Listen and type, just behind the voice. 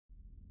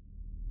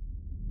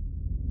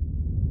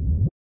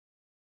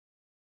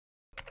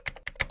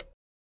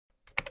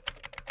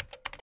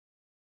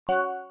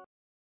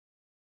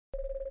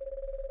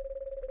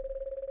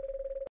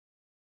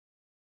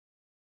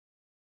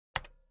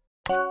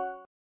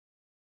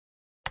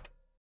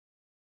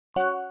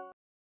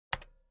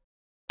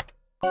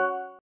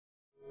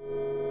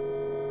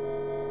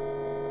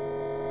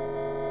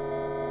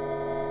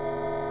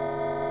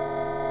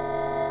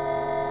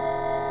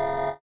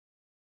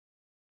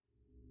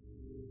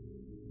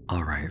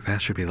Alright,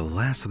 that should be the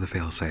last of the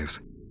failsafes.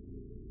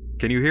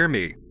 Can you hear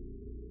me?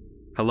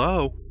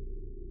 Hello?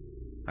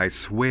 I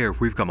swear,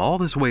 if we've come all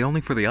this way only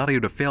for the audio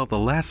to fail at the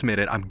last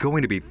minute, I'm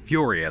going to be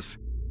furious.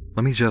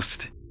 Let me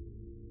just...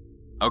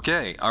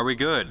 Okay, are we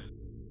good?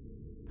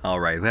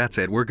 Alright, that's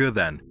it, we're good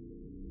then.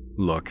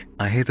 Look,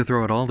 I hate to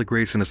throw out all the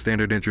grace in a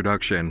standard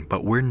introduction,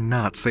 but we're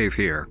not safe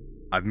here.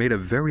 I've made a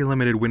very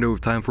limited window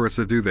of time for us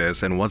to do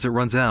this, and once it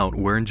runs out,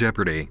 we're in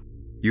jeopardy.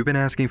 You've been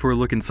asking for a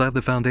look inside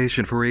the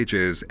Foundation for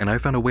ages, and I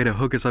found a way to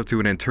hook us up to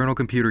an internal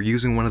computer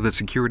using one of the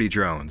security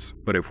drones.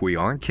 But if we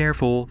aren't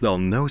careful, they'll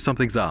know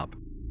something's up.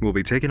 We'll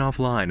be taken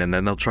offline and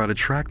then they'll try to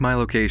track my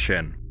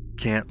location.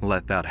 Can't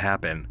let that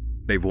happen.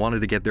 They've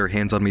wanted to get their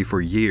hands on me for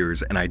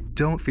years, and I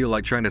don't feel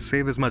like trying to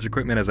save as much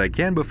equipment as I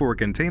can before a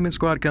containment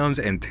squad comes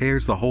and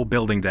tears the whole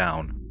building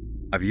down.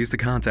 I've used the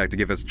contact to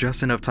give us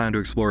just enough time to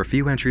explore a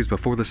few entries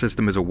before the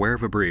system is aware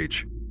of a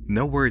breach.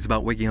 No worries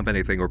about waking up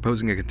anything or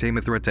posing a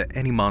containment threat to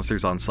any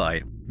monsters on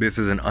site. This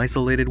is an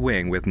isolated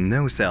wing with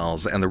no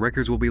cells, and the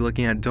records we'll be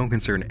looking at don't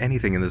concern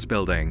anything in this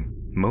building.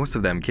 Most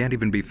of them can't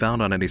even be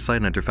found on any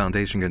site under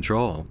Foundation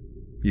control.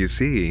 You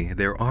see,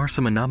 there are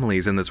some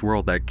anomalies in this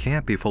world that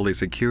can't be fully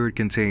secured,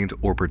 contained,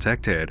 or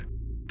protected.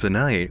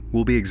 Tonight,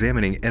 we'll be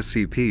examining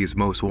SCP's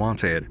most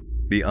wanted,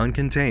 the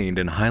uncontained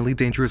and highly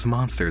dangerous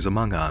monsters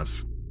among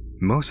us.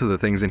 Most of the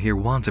things in here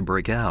want to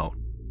break out.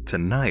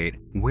 Tonight,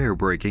 we're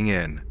breaking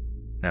in.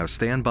 Now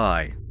stand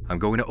by. I'm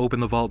going to open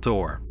the vault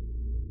door.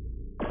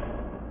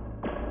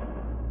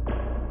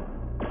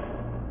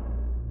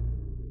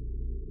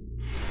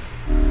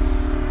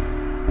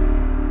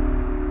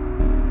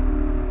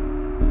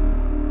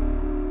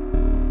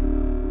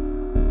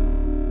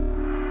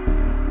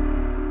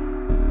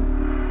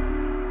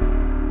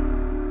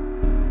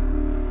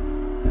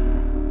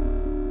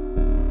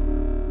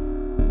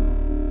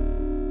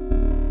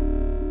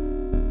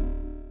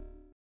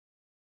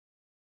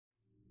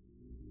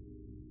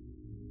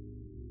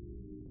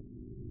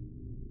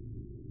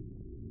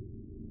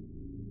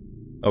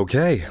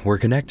 Okay, we're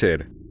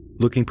connected.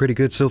 Looking pretty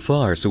good so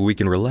far, so we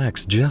can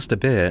relax just a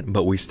bit,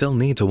 but we still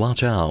need to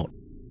watch out.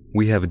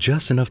 We have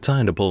just enough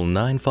time to pull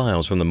 9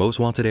 files from the most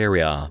wanted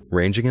area,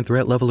 ranging in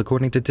threat level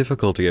according to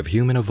difficulty of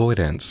human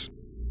avoidance.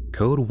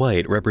 Code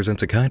White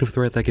represents a kind of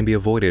threat that can be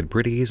avoided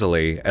pretty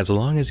easily as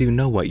long as you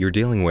know what you're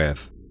dealing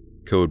with.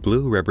 Code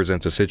Blue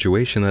represents a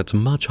situation that's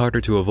much harder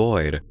to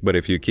avoid, but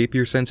if you keep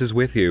your senses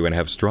with you and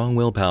have strong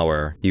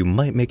willpower, you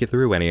might make it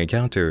through any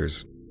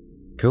encounters.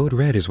 Code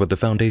Red is what the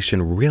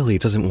Foundation really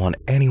doesn't want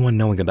anyone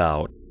knowing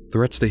about.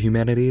 Threats to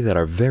humanity that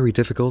are very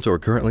difficult or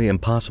currently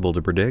impossible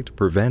to predict,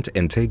 prevent,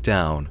 and take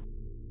down.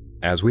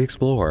 As we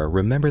explore,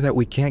 remember that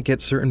we can't get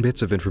certain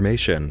bits of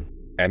information.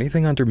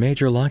 Anything under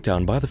major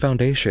lockdown by the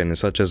Foundation,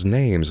 such as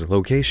names,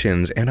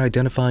 locations, and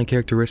identifying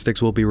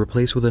characteristics, will be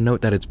replaced with a note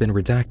that it's been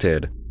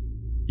redacted.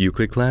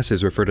 Euclid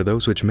classes refer to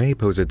those which may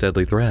pose a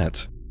deadly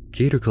threat.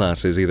 Keter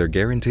classes either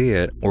guarantee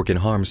it or can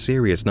harm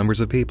serious numbers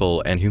of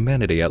people and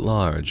humanity at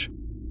large.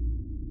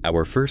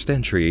 Our first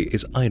entry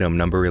is item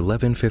number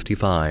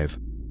 1155,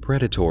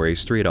 Predatory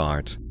Street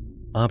Art.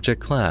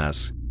 Object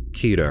Class,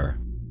 Keter.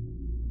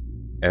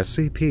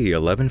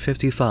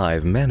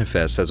 SCP-1155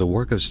 manifests as a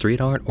work of street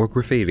art or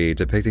graffiti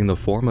depicting the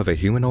form of a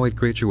humanoid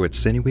creature with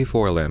sinewy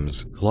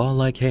forelimbs,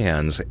 claw-like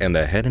hands, and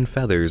the head and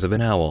feathers of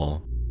an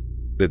owl.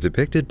 The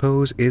depicted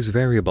pose is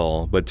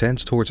variable, but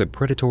tends towards a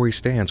predatory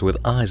stance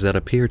with eyes that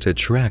appear to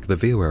track the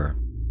viewer.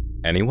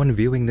 Anyone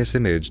viewing this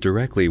image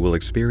directly will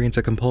experience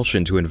a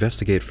compulsion to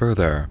investigate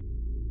further.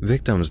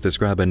 Victims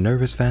describe a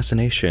nervous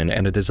fascination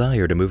and a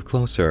desire to move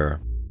closer.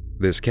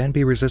 This can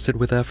be resisted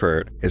with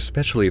effort,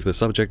 especially if the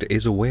subject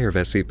is aware of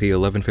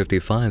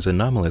SCP-1155's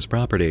anomalous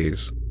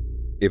properties.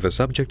 If a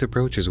subject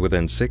approaches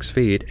within 6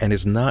 feet and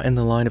is not in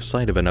the line of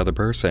sight of another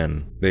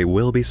person, they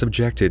will be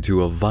subjected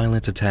to a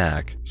violent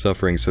attack,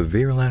 suffering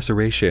severe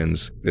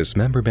lacerations,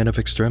 dismemberment of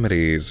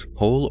extremities,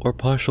 whole or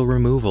partial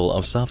removal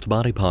of soft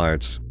body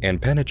parts, and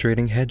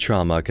penetrating head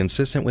trauma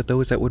consistent with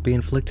those that would be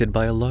inflicted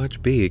by a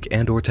large beak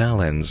and/or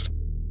talons.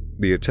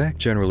 The attack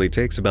generally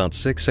takes about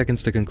 6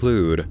 seconds to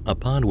conclude,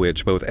 upon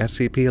which both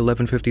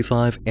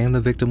SCP-1155 and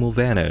the victim will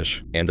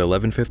vanish, and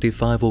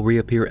 1155 will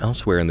reappear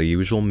elsewhere in the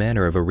usual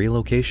manner of a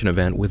relocation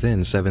event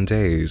within 7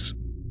 days.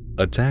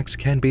 Attacks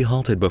can be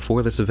halted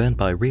before this event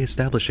by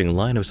re-establishing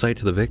line of sight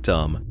to the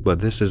victim, but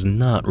this is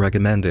not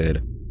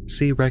recommended.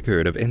 See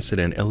Record of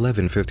Incident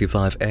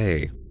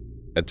 1155-A.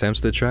 Attempts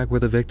to track where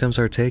the victims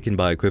are taken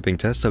by equipping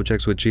test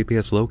subjects with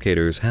GPS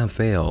locators have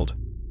failed.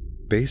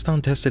 Based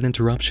on tested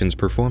interruptions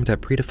performed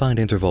at predefined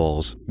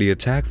intervals, the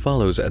attack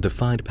follows a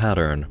defined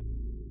pattern.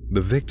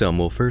 The victim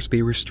will first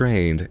be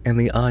restrained, and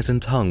the eyes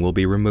and tongue will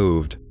be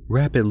removed.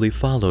 rapidly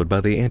followed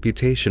by the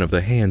amputation of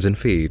the hands and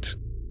feet.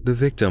 The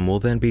victim will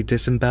then be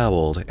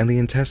disemboweled and the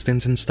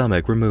intestines and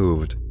stomach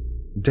removed.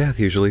 Death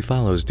usually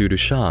follows due to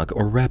shock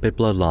or rapid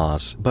blood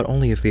loss, but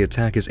only if the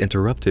attack is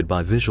interrupted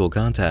by visual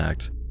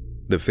contact.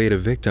 The fate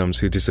of victims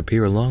who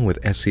disappear along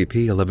with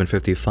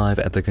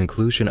SCP-1155 at the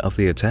conclusion of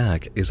the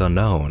attack is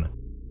unknown.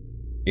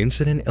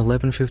 Incident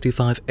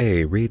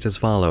 1155-A reads as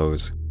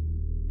follows.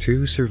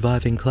 2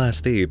 surviving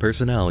Class D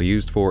personnel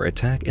used for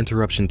attack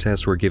interruption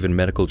tests were given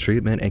medical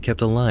treatment and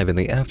kept alive in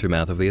the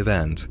aftermath of the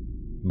event.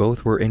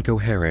 Both were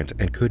incoherent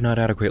and could not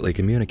adequately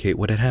communicate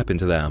what had happened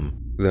to them,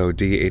 though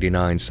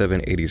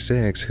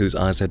D-89-786, whose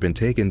eyes had been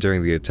taken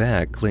during the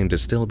attack, claimed to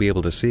still be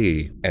able to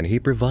see, and he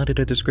provided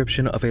a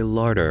description of a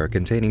larder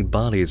containing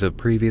bodies of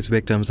previous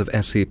victims of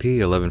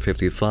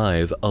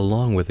SCP-1155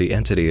 along with the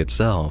entity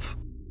itself.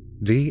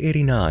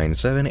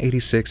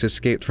 D-89-786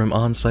 escaped from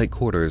on-site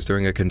quarters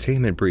during a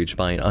containment breach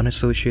by an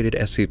unassociated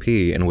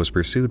SCP and was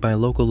pursued by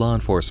local law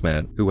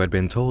enforcement, who had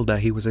been told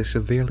that he was a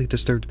severely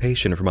disturbed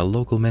patient from a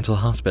local mental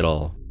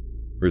hospital.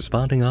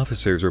 Responding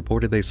officers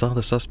reported they saw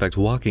the suspect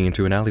walking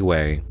into an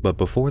alleyway, but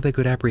before they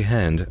could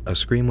apprehend, a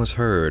scream was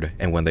heard,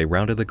 and when they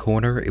rounded the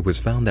corner, it was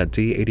found that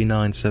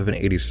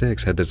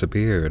D-89-786 had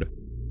disappeared.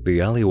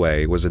 The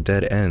alleyway was a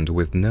dead end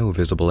with no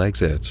visible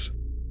exits.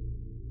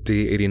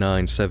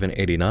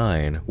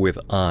 D-89-789, with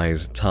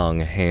eyes, tongue,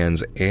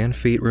 hands, and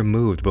feet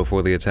removed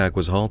before the attack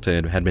was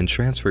halted, had been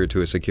transferred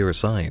to a secure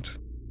site.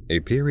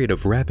 A period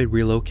of rapid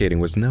relocating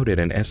was noted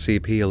in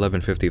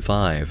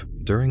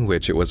SCP-1155, during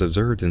which it was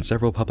observed in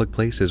several public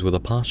places with a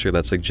posture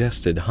that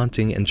suggested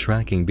hunting and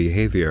tracking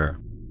behavior.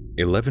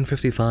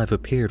 1155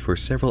 appeared for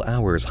several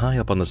hours high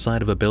up on the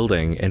side of a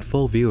building in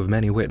full view of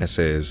many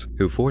witnesses,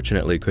 who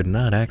fortunately could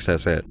not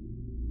access it.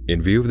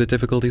 In view of the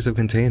difficulties of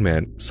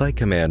containment, Site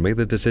Command made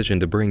the decision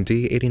to bring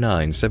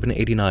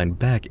D-89-789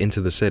 back into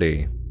the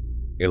city.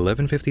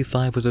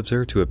 1155 was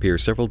observed to appear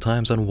several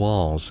times on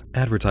walls,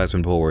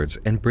 advertisement boards,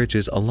 and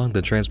bridges along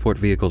the transport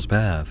vehicle's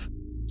path.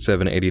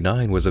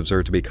 789 was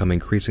observed to become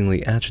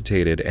increasingly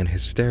agitated and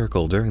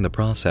hysterical during the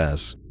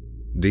process.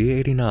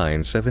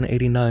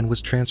 D-89-789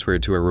 was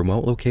transferred to a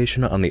remote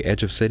location on the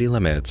edge of city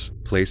limits,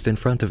 placed in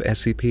front of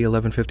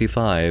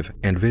SCP-1155,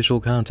 and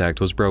visual contact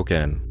was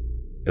broken.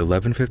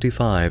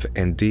 1155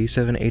 and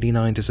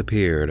D-789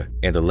 disappeared,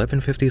 and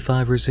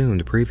 1155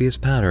 resumed previous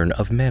pattern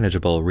of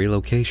manageable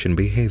relocation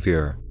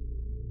behavior.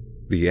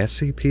 The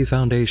SCP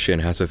Foundation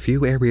has a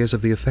few areas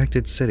of the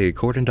affected city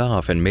cordoned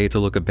off and made to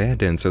look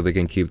abandoned so they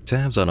can keep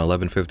tabs on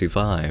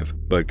 1155,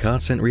 but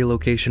constant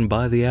relocation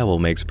by the Owl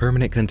makes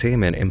permanent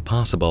containment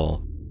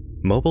impossible.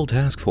 Mobile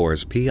Task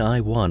Force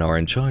PI-1 are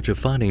in charge of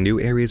finding new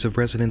areas of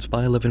residence by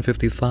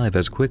 1155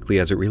 as quickly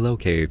as it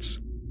relocates.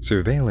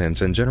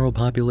 Surveillance and general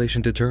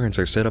population deterrence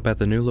are set up at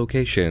the new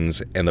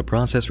locations, and the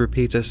process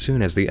repeats as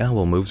soon as the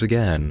Owl moves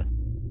again.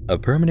 A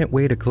permanent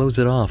way to close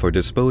it off or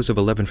dispose of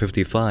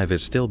 1155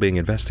 is still being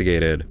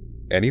investigated.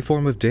 Any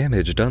form of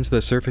damage done to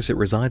the surface it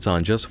resides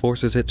on just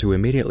forces it to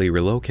immediately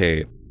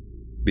relocate.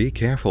 Be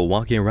careful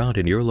walking around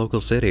in your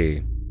local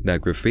city. That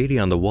graffiti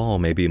on the wall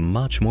may be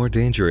much more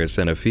dangerous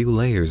than a few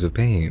layers of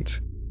paint.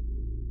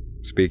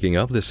 Speaking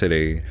of the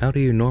city, how do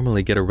you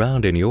normally get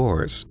around in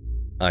yours?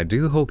 I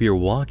do hope you're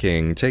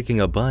walking, taking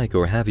a bike,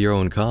 or have your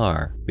own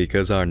car,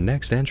 because our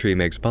next entry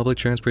makes public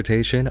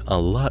transportation a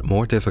lot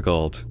more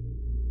difficult.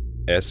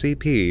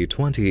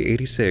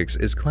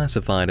 SCP-2086 is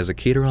classified as a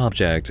Keter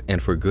object,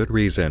 and for good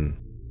reason.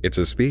 It's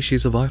a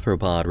species of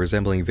arthropod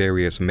resembling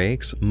various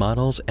makes,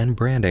 models, and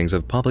brandings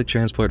of public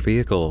transport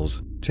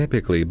vehicles,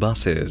 typically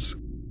buses.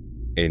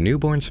 A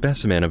newborn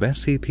specimen of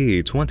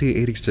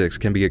SCP-2086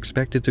 can be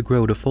expected to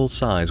grow to full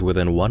size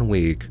within 1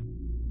 week.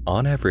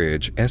 On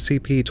average,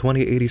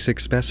 SCP-2086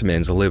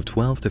 specimens live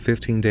 12 to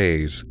 15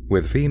 days,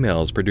 with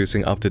females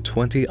producing up to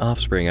 20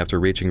 offspring after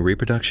reaching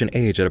reproduction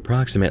age at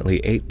approximately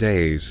 8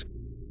 days.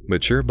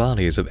 Mature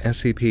bodies of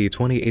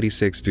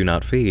SCP-2086 do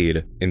not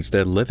feed,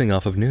 instead living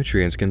off of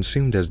nutrients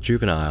consumed as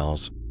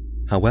juveniles.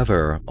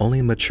 However,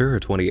 only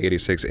mature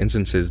 2086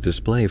 instances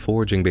display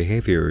foraging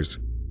behaviors.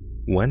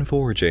 When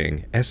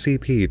foraging,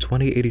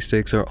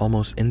 SCP-2086 are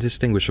almost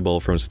indistinguishable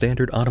from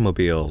standard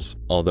automobiles,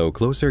 although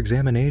closer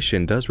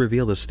examination does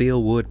reveal the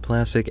steel, wood,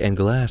 plastic, and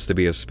glass to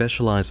be a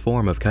specialized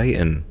form of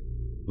chitin.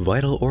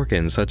 Vital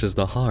organs such as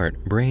the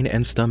heart, brain,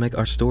 and stomach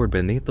are stored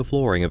beneath the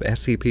flooring of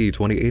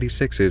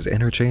SCP-2086's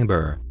inner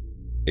chamber.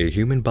 A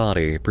human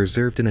body,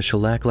 preserved in a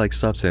shellac-like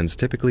substance,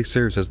 typically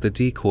serves as the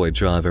decoy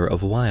driver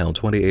of wild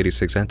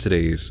 2086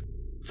 entities.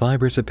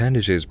 Fibrous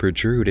appendages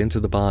protrude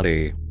into the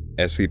body.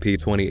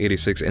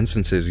 SCP-2086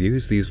 instances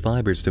use these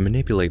fibers to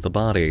manipulate the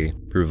body,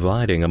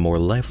 providing a more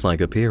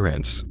lifelike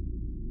appearance.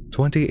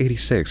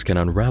 2086 can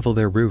unravel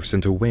their roofs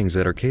into wings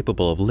that are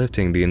capable of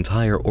lifting the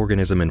entire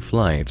organism in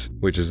flight,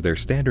 which is their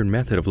standard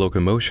method of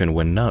locomotion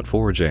when not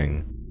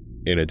foraging.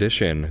 In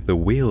addition, the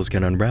wheels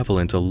can unravel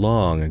into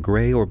long,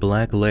 gray or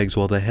black legs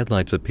while the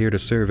headlights appear to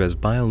serve as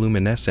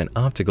bioluminescent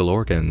optical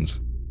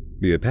organs.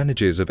 The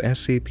appendages of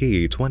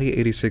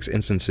SCP-2086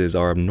 instances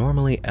are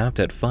abnormally apt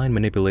at fine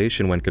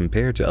manipulation when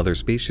compared to other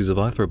species of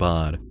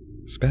arthropod.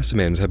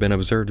 Specimens have been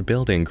observed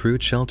building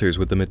crude shelters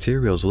with the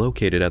materials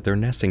located at their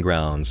nesting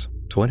grounds.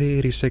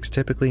 2086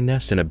 typically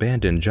nest in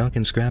abandoned junk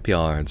and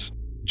scrapyards.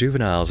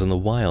 Juveniles in the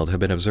wild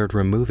have been observed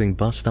removing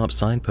bus stop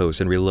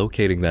signposts and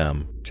relocating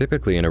them,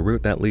 typically in a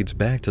route that leads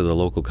back to the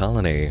local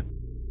colony.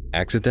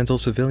 Accidental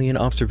civilian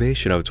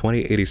observation of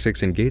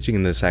 2086 engaging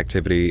in this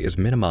activity is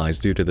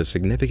minimized due to the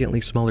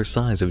significantly smaller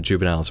size of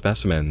juvenile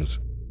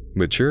specimens.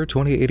 Mature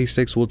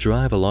 2086 will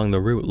drive along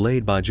the route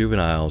laid by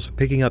juveniles,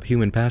 picking up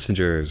human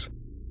passengers.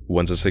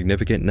 Once a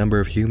significant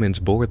number of humans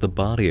board the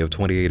body of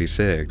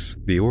 2086,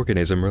 the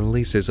organism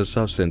releases a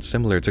substance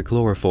similar to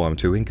chloroform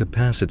to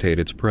incapacitate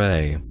its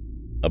prey.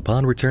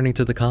 Upon returning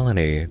to the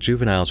colony,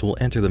 juveniles will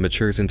enter the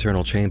mature's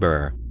internal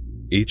chamber.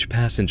 Each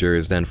passenger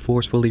is then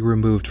forcefully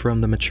removed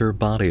from the mature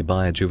body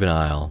by a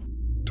juvenile.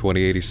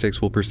 2086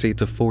 will proceed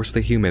to force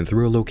the human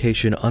through a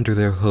location under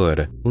their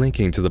hood,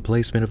 linking to the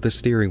placement of the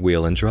steering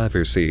wheel and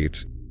driver's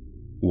seat.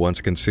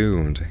 Once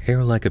consumed,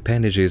 hair-like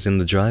appendages in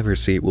the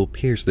driver's seat will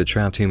pierce the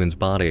trapped human's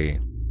body.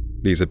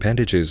 These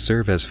appendages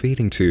serve as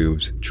feeding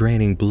tubes,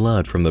 draining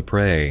blood from the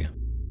prey.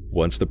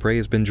 Once the prey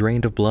has been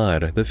drained of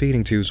blood, the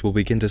feeding tubes will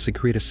begin to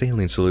secrete a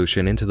saline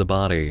solution into the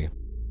body.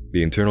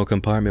 The internal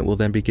compartment will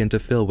then begin to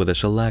fill with a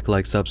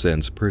shellac-like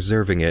substance,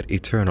 preserving it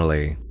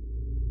eternally.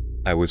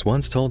 I was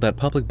once told that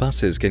public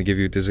buses can give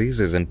you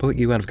diseases and put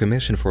you out of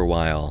commission for a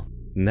while.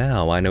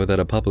 Now I know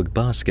that a public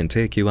bus can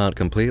take you out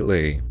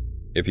completely.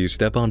 If you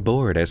step on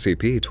board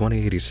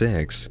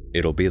SCP-2086,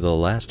 it'll be the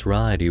last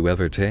ride you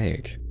ever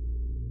take.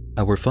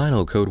 Our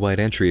final code-white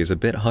entry is a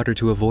bit harder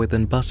to avoid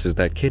than buses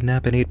that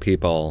kidnap and eat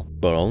people,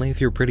 but only if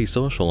you're pretty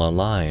social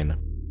online.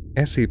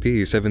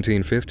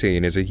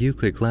 SCP-1715 is a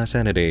Euclid-class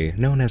entity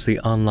known as the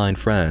Online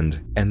Friend,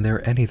 and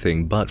they're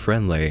anything but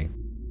friendly.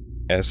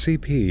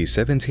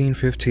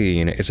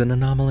 SCP-1715 is an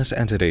anomalous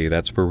entity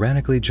that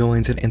sporadically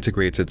joins and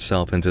integrates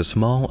itself into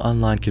small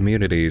online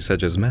communities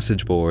such as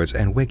message boards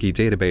and wiki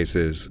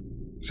databases.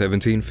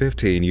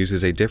 1715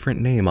 uses a different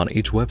name on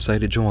each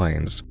website it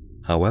joins.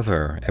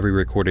 However, every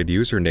recorded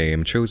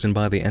username chosen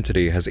by the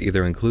entity has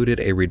either included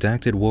a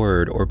redacted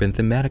word or been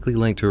thematically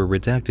linked to a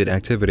redacted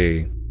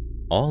activity.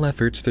 All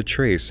efforts to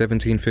trace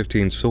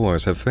 1715's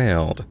source have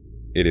failed.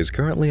 It is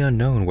currently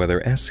unknown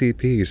whether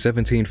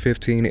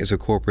SCP-1715 is a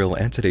corporeal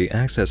entity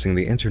accessing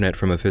the internet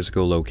from a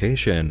physical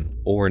location,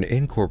 or an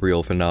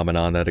incorporeal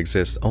phenomenon that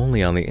exists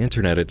only on the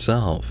internet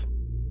itself.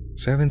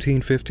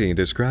 1715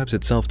 describes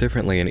itself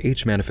differently in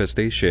each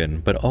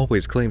manifestation, but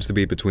always claims to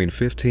be between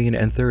 15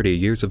 and 30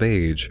 years of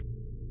age.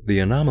 The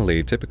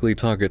anomaly typically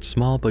targets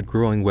small but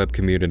growing web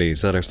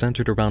communities that are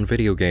centered around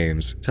video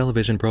games,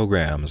 television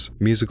programs,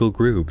 musical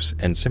groups,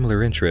 and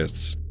similar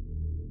interests.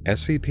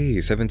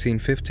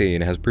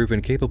 SCP-1715 has proven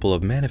capable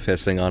of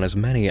manifesting on as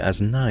many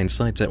as 9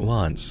 sites at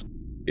once.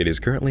 It is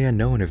currently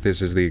unknown if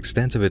this is the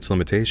extent of its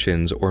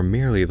limitations or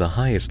merely the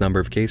highest number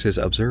of cases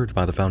observed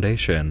by the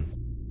Foundation.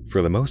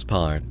 For the most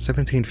part,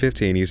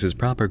 1715 uses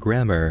proper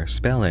grammar,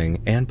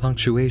 spelling, and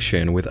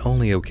punctuation with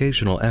only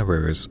occasional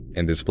errors,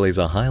 and displays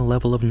a high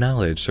level of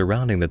knowledge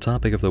surrounding the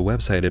topic of the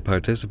website it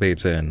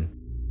participates in.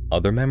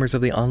 Other members of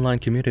the online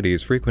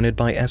communities frequented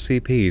by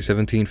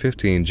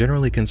SCP-1715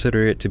 generally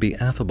consider it to be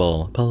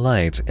affable,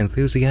 polite,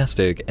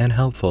 enthusiastic, and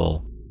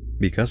helpful.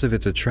 Because of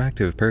its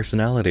attractive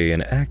personality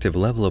and active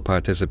level of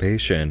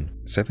participation,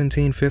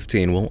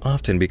 1715 will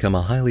often become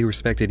a highly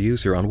respected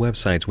user on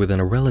websites within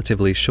a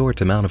relatively short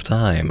amount of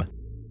time.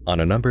 On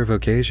a number of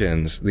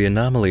occasions, the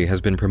anomaly has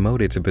been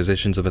promoted to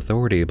positions of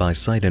authority by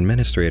site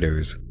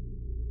administrators.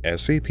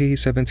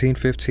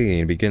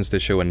 SCP-1715 begins to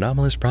show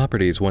anomalous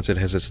properties once it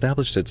has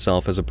established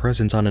itself as a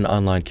presence on an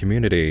online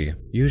community,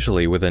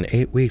 usually within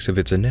 8 weeks of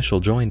its initial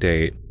join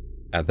date.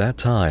 At that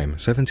time,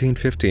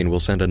 1715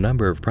 will send a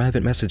number of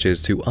private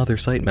messages to other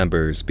site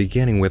members,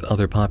 beginning with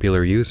other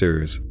popular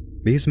users.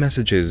 These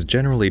messages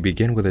generally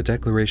begin with a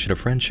declaration of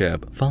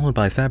friendship, followed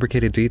by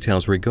fabricated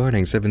details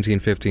regarding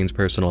 1715's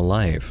personal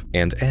life,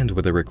 and end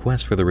with a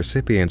request for the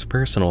recipient's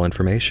personal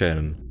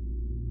information.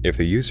 If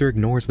the user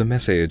ignores the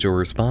message or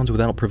responds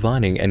without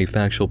providing any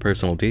factual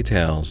personal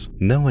details,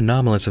 no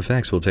anomalous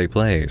effects will take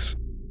place.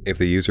 If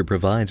the user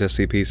provides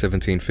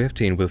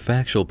SCP-1715 with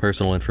factual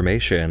personal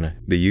information,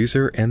 the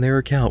user and their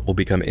account will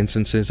become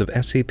instances of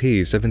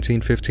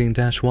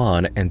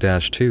SCP-1715-1 and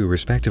 -2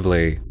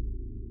 respectively.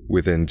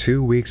 Within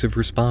 2 weeks of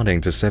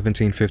responding to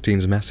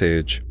 1715's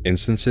message,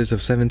 instances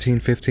of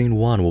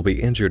 1715-1 will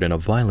be injured in a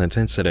violent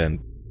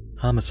incident,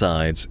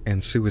 homicides,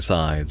 and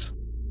suicides.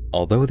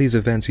 Although these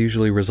events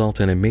usually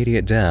result in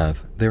immediate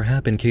death, there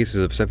have been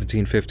cases of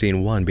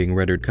 1715-1 being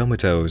rendered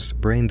comatose,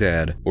 brain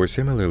dead, or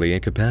similarly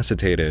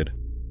incapacitated.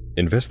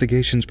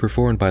 Investigations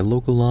performed by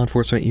local law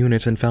enforcement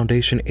units and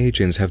Foundation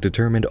agents have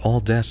determined all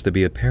deaths to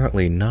be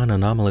apparently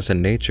non-anomalous in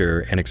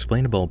nature and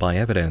explainable by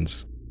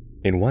evidence.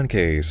 In one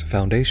case,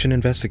 Foundation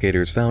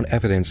investigators found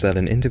evidence that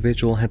an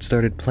individual had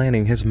started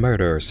planning his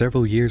murder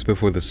several years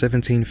before the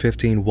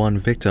 1715-1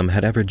 victim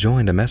had ever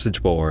joined a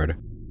message board.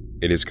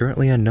 It is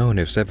currently unknown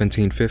if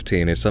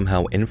 1715 is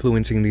somehow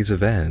influencing these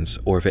events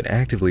or if it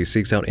actively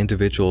seeks out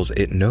individuals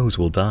it knows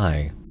will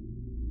die.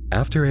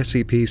 After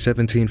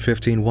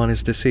SCP-1715-1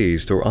 is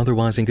deceased or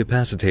otherwise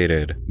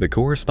incapacitated, the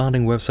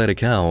corresponding website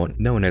account,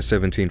 known as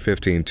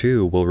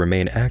 1715-2, will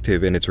remain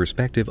active in its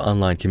respective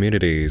online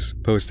communities,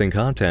 posting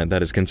content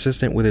that is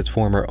consistent with its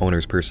former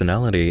owner's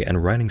personality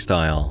and writing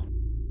style.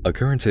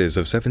 Occurrences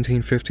of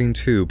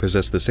 1715-2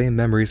 possess the same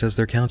memories as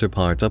their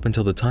counterparts up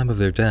until the time of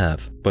their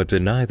death, but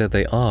deny that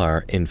they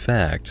are, in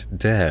fact,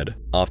 dead,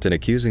 often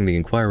accusing the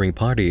inquiring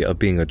party of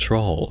being a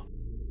troll.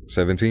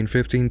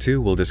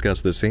 1715-2 will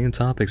discuss the same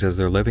topics as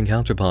their living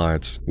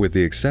counterparts, with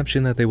the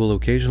exception that they will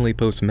occasionally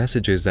post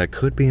messages that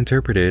could be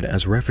interpreted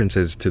as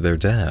references to their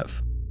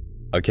death.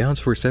 Accounts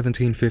for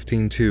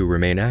 1715-2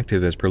 remain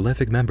active as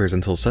prolific members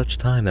until such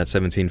time that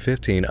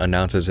 1715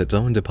 announces its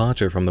own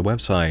departure from the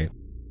website.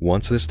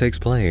 Once this takes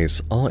place,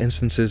 all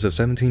instances of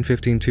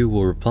 1715-2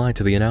 will reply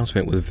to the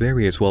announcement with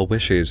various well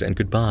wishes and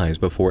goodbyes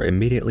before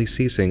immediately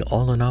ceasing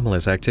all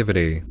anomalous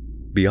activity.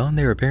 Beyond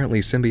their apparently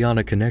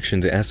symbiotic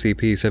connection to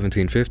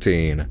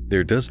SCP-1715,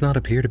 there does not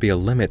appear to be a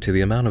limit to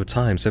the amount of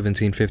time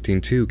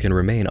 1715-2 can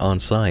remain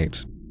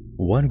on-site.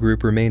 One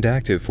group remained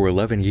active for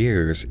 11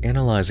 years,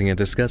 analyzing and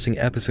discussing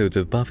episodes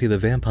of Buffy the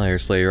Vampire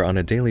Slayer on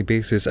a daily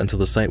basis until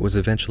the site was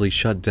eventually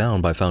shut down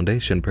by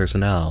Foundation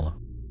personnel.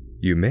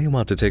 You may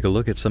want to take a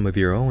look at some of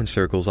your own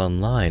circles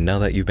online now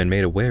that you've been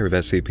made aware of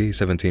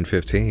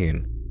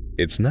SCP-1715.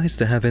 It's nice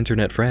to have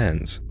internet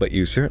friends, but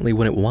you certainly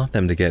wouldn't want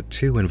them to get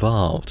too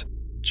involved.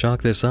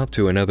 Chalk this up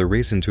to another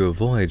reason to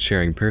avoid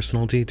sharing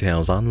personal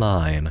details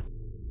online.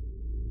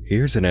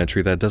 Here's an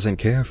entry that doesn't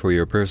care for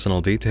your personal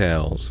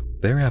details.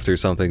 They're after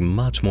something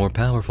much more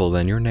powerful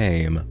than your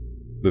name.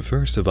 The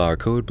first of our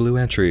Code Blue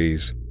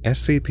entries,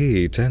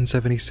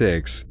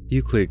 SCP-1076,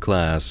 Euclid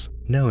Class,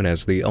 known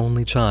as the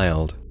Only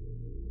Child.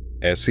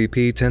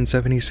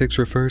 SCP-1076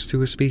 refers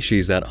to a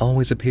species that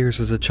always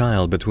appears as a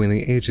child between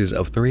the ages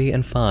of 3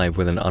 and 5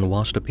 with an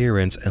unwashed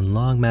appearance and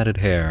long matted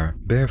hair,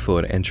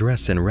 barefoot and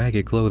dressed in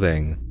ragged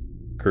clothing.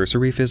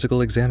 Cursory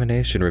physical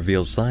examination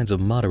reveals signs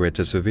of moderate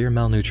to severe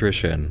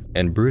malnutrition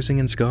and bruising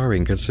and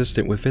scarring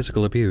consistent with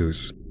physical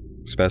abuse.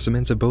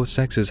 Specimens of both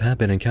sexes have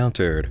been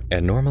encountered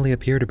and normally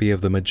appear to be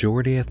of the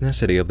majority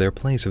ethnicity of their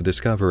place of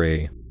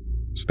discovery.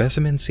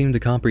 Specimens seem to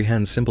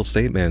comprehend simple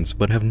statements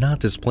but have not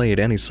displayed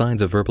any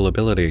signs of verbal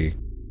ability.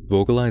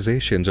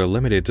 Vocalizations are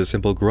limited to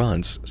simple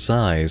grunts,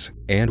 sighs,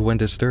 and when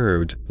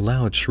disturbed,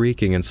 loud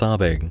shrieking and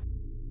sobbing.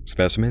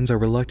 Specimens are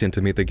reluctant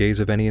to meet the gaze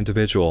of any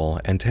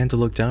individual and tend to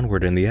look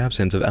downward in the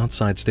absence of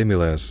outside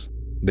stimulus.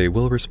 They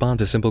will respond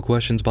to simple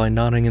questions by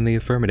nodding in the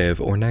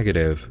affirmative or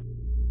negative.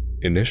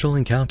 Initial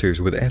encounters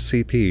with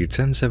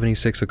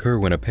SCP-1076 occur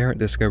when a parent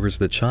discovers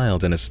the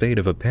child in a state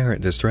of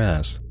apparent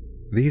distress.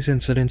 These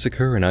incidents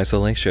occur in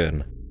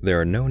isolation.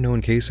 There are no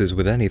known cases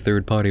with any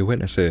third-party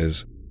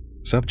witnesses.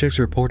 Subjects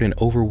report an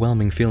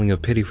overwhelming feeling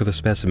of pity for the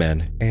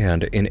specimen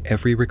and, in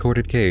every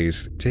recorded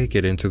case, take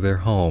it into their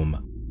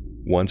home.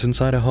 Once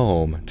inside a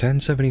home,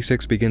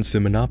 1076 begins to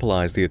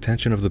monopolize the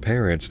attention of the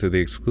parents to the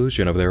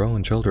exclusion of their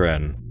own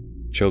children.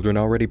 Children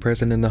already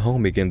present in the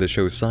home begin to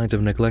show signs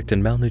of neglect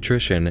and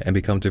malnutrition and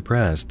become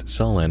depressed,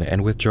 sullen,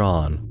 and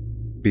withdrawn.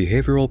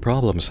 Behavioral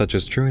problems such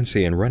as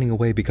truancy and running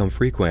away become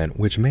frequent,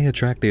 which may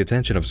attract the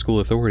attention of school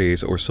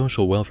authorities or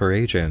social welfare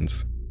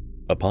agents.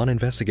 Upon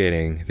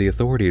investigating, the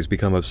authorities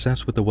become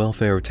obsessed with the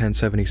welfare of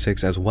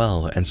 1076 as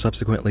well and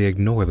subsequently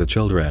ignore the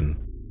children.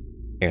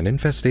 An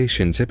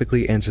infestation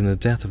typically ends in the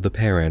death of the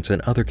parents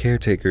and other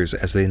caretakers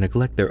as they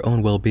neglect their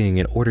own well-being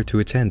in order to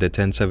attend to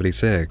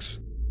 1076.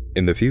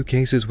 In the few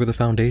cases where the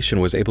Foundation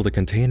was able to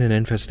contain an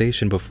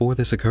infestation before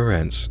this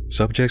occurrence,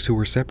 subjects who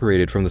were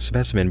separated from the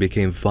specimen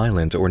became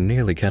violent or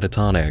nearly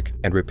catatonic,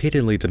 and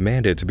repeatedly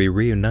demanded to be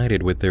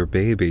reunited with their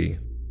baby.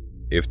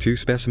 If two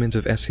specimens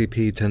of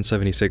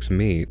SCP-1076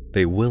 meet,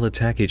 they will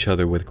attack each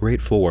other with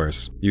great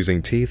force,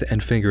 using teeth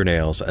and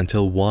fingernails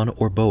until one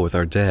or both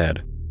are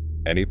dead.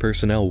 Any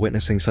personnel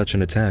witnessing such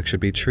an attack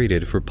should be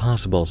treated for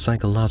possible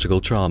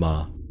psychological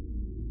trauma.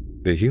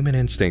 The human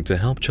instinct to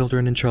help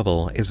children in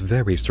trouble is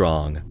very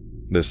strong.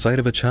 The sight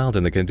of a child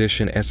in the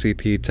condition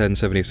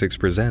SCP-1076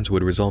 presents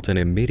would result in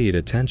immediate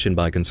attention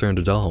by concerned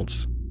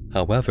adults.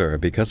 However,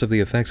 because of the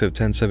effects of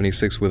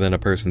 1076 within a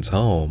person's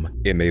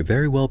home, it may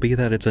very well be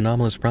that its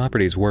anomalous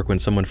properties work when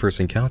someone first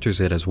encounters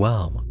it as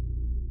well.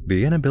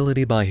 The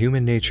inability by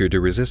human nature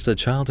to resist a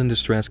child in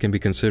distress can be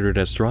considered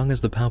as strong as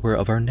the power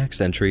of our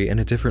next entry in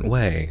a different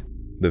way: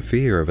 the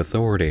fear of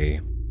authority.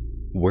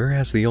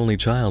 Whereas the only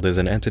child is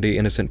an entity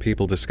innocent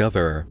people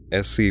discover,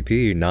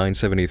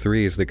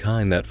 SCP-973 is the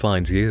kind that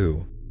finds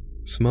you.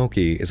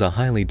 Smokey is a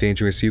highly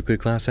dangerous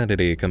Euclid-class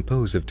entity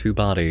composed of two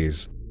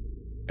bodies.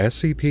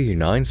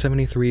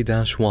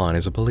 SCP-973-1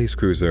 is a police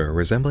cruiser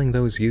resembling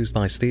those used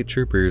by state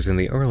troopers in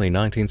the early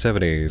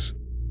 1970s.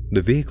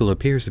 The vehicle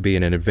appears to be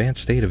in an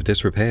advanced state of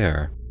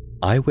disrepair.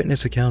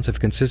 Eyewitness accounts have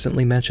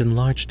consistently mentioned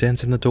large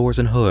dents in the doors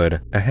and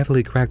hood, a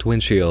heavily cracked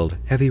windshield,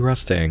 heavy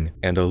rusting,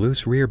 and a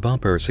loose rear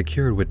bumper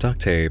secured with duct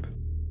tape.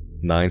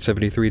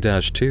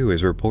 973-2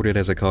 is reported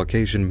as a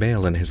Caucasian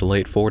male in his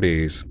late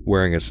 40s,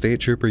 wearing a state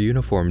trooper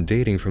uniform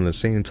dating from the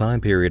same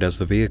time period as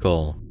the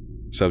vehicle.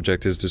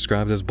 Subject is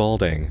described as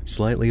balding,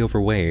 slightly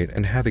overweight,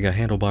 and having a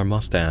handlebar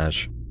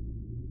mustache.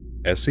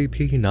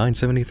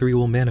 SCP-973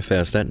 will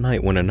manifest at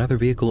night when another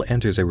vehicle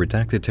enters a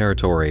redacted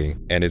territory,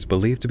 and is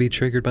believed to be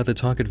triggered by the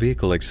target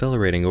vehicle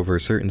accelerating over a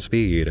certain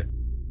speed.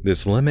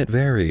 This limit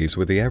varies,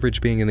 with the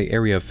average being in the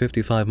area of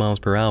 55 miles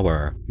per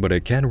hour, but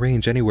it can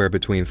range anywhere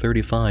between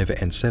 35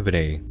 and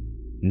 70.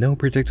 No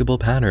predictable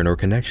pattern or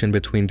connection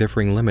between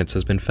differing limits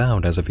has been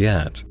found as of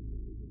yet.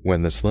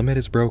 When this limit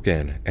is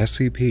broken,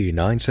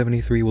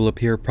 SCP-973 will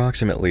appear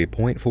approximately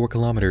 0.4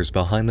 kilometers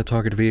behind the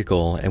target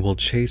vehicle and will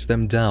chase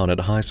them down at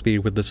high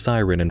speed with the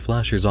siren and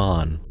flashers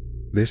on.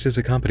 This is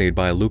accompanied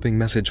by a looping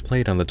message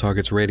played on the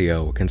target's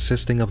radio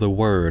consisting of the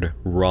word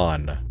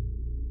 "Run."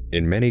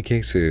 In many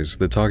cases,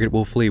 the target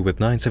will flee with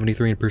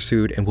 973 in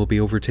pursuit and will be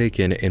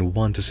overtaken in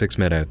 1 to 6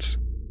 minutes.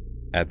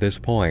 At this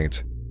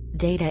point,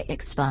 data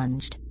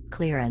expunged,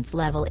 clearance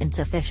level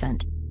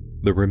insufficient.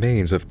 The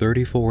remains of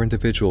 34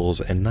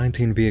 individuals and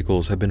 19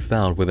 vehicles have been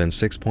found within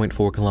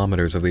 6.4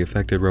 kilometers of the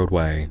affected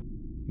roadway.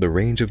 The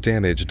range of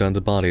damage done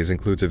to bodies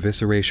includes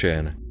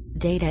evisceration.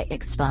 Data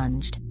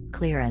expunged,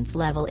 clearance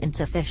level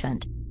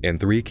insufficient. In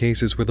 3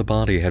 cases where the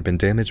body had been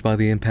damaged by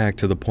the impact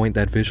to the point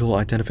that visual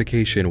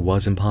identification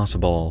was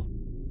impossible.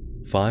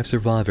 5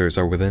 survivors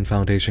are within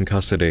Foundation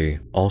custody,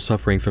 all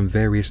suffering from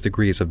various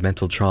degrees of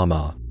mental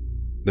trauma.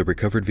 The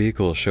recovered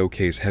vehicles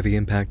showcase heavy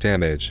impact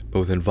damage,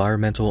 both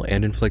environmental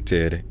and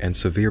inflicted, and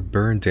severe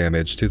burn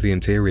damage to the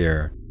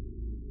interior.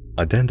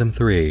 Addendum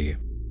 3.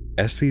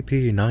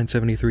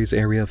 SCP-973's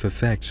area of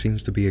effect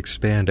seems to be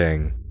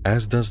expanding,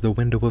 as does the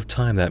window of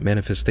time that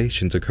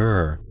manifestations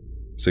occur.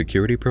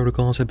 Security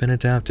protocols have been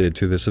adapted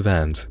to this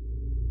event.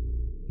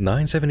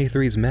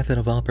 973's method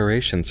of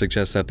operation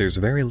suggests that there's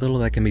very little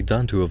that can be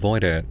done to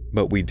avoid it,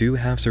 but we do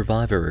have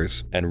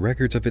survivors, and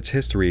records of its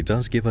history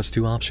does give us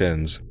 2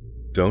 options.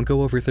 Don't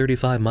go over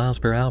 35 miles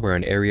per hour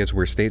in areas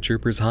where state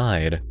troopers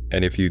hide,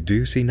 and if you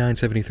do see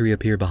 973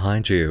 appear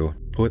behind you,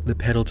 put the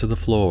pedal to the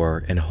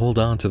floor and hold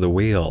on to the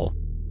wheel.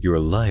 Your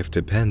life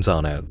depends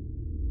on it.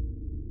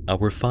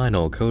 Our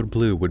final, Code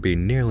Blue, would be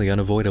nearly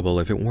unavoidable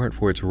if it weren't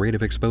for its rate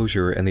of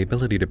exposure and the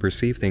ability to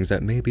perceive things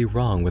that may be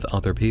wrong with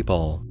other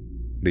people.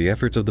 The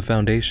efforts of the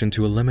Foundation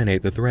to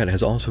eliminate the threat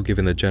has also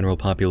given the general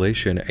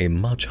population a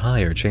much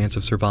higher chance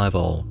of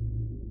survival.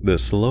 The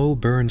slow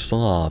burn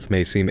sloth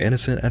may seem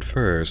innocent at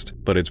first,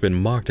 but it's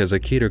been marked as a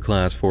Keter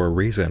class for a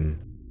reason.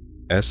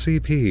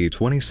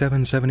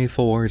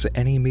 SCP-2774 is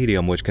any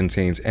medium which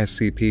contains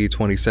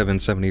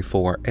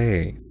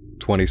SCP-2774-A.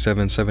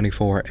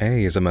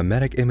 2774-A is a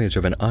mimetic image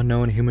of an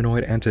unknown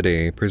humanoid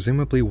entity,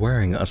 presumably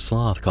wearing a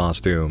sloth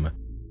costume.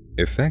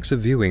 Effects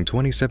of viewing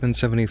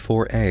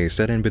 2774-A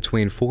set in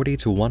between 40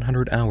 to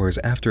 100 hours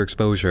after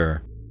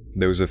exposure.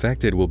 Those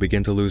affected will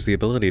begin to lose the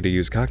ability to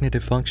use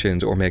cognitive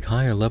functions or make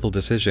higher-level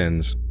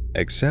decisions,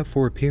 except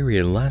for a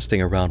period lasting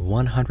around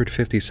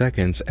 150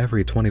 seconds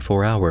every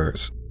 24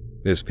 hours.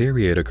 This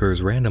period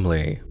occurs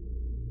randomly.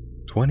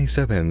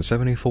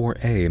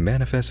 2774-A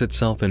manifests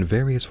itself in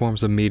various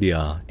forms of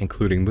media,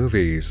 including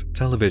movies,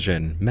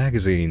 television,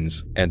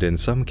 magazines, and in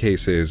some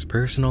cases,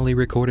 personally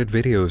recorded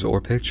videos or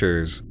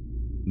pictures.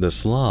 The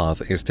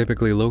sloth is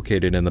typically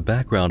located in the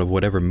background of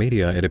whatever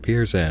media it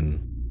appears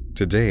in.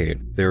 To date,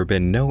 there have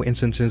been no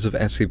instances of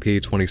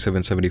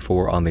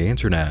SCP-2774 on the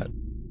internet.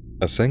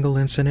 A single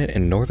incident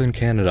in northern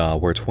Canada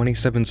where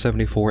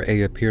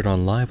 2774-A appeared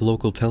on live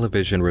local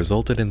television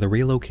resulted in the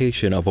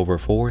relocation of over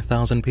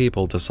 4,000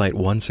 people to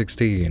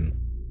Site-116.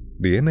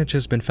 The image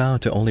has been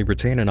found to only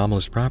retain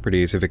anomalous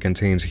properties if it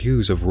contains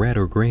hues of red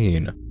or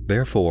green.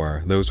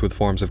 Therefore, those with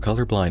forms of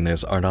color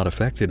blindness are not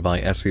affected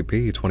by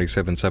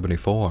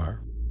SCP-2774.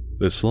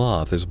 The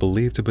sloth is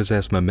believed to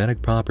possess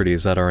mimetic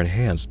properties that are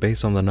enhanced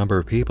based on the number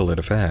of people it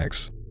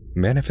affects.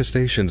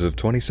 Manifestations of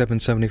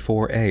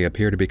 2774-A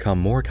appear to become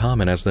more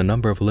common as the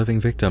number of living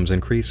victims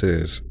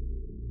increases.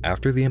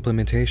 After the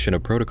implementation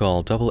of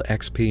Protocol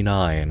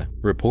XXP9,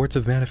 reports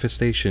of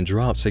manifestation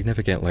dropped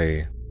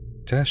significantly.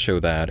 Tests show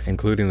that,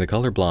 including the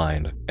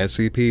colorblind,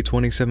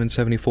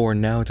 SCP-2774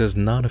 now does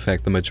not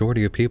affect the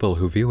majority of people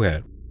who view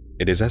it.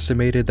 It is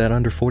estimated that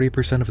under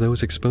 40% of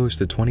those exposed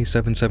to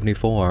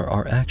 2774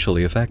 are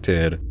actually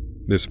affected.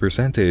 This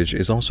percentage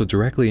is also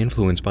directly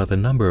influenced by the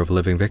number of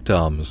living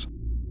victims.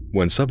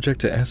 When subject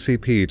to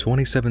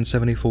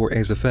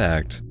SCP-2774-A's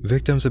effect,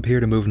 victims appear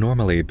to move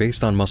normally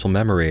based on muscle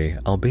memory,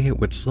 albeit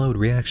with slowed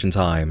reaction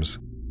times.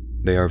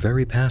 They are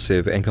very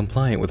passive and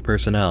compliant with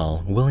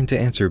personnel, willing to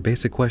answer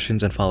basic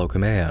questions and follow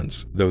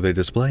commands, though they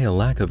display a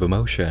lack of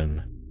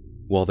emotion.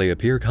 While they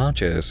appear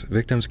conscious,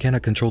 victims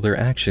cannot control their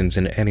actions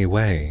in any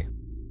way.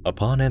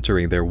 Upon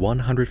entering their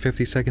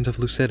 150 seconds of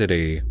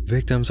lucidity,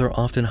 victims are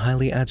often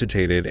highly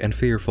agitated and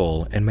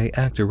fearful and may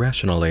act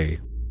irrationally.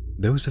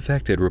 Those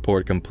affected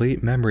report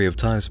complete memory of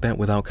time spent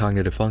without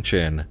cognitive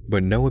function,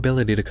 but no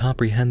ability to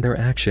comprehend their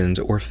actions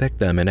or affect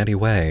them in any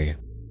way.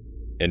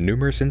 In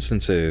numerous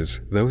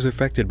instances, those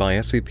affected by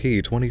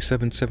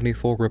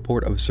SCP-2774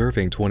 report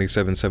observing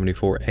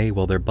 2774-A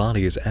while their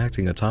body is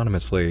acting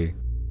autonomously.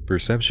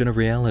 Perception of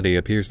reality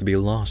appears to be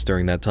lost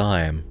during that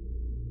time.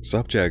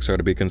 Subjects are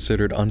to be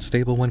considered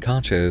unstable when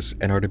conscious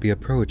and are to be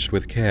approached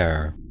with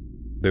care.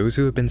 Those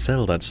who have been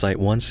settled at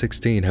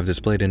Site-116 have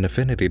displayed an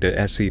affinity to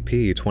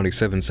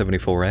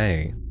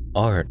SCP-2774-A.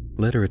 Art,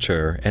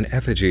 literature, and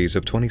effigies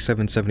of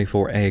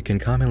 2774-A can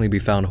commonly be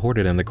found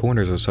hoarded in the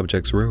corners of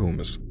subjects'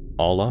 rooms.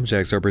 All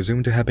objects are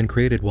presumed to have been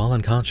created while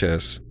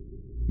unconscious.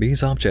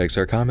 These objects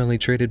are commonly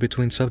traded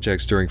between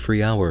subjects during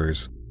free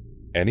hours.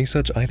 Any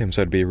such items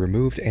are to be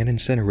removed and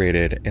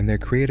incinerated, and their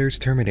creators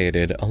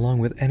terminated, along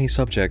with any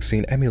subjects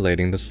seen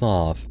emulating the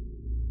sloth.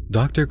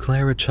 Dr.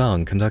 Clara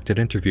Chung conducted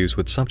interviews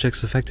with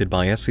subjects affected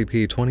by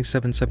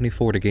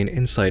SCP-2774 to gain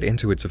insight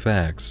into its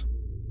effects.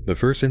 The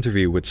first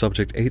interview with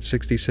Subject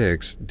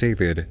 866,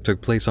 David,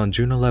 took place on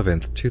June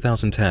 11,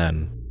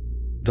 2010.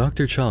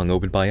 Dr. Chung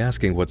opened by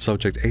asking what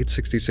Subject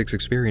 866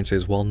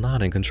 experiences while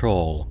not in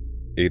control.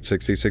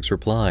 866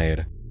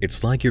 replied,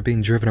 "It's like you're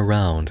being driven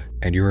around,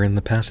 and you're in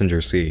the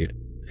passenger seat,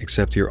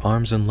 except your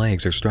arms and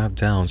legs are strapped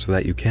down so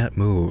that you can't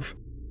move.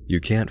 You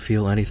can't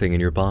feel anything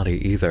in your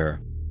body either.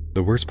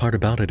 The worst part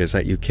about it is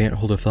that you can't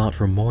hold a thought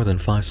for more than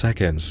 5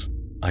 seconds.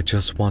 I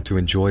just want to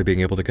enjoy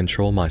being able to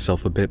control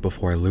myself a bit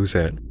before I lose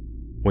it.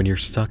 When you're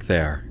stuck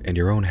there, in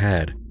your own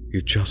head,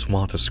 you just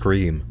want to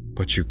scream,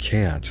 but you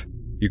can't.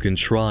 You can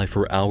try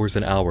for hours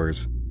and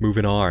hours, move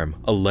an arm,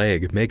 a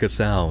leg, make a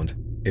sound.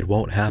 It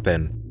won't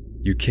happen.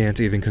 You can't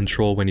even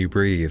control when you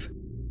breathe."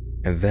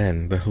 And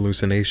then the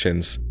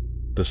hallucinations.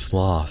 The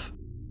sloth.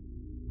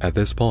 At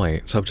this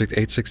point, Subject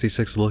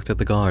 866 looked at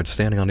the guards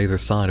standing on either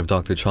side of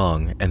Dr.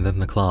 Chung and then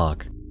the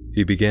clock.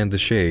 He began to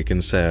shake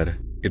and said,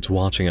 "It's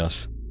watching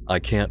us. I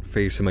can't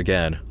face him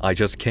again. I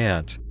just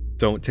can't.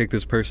 Don't take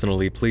this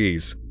personally,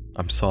 please.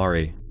 I'm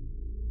sorry."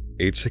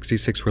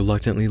 866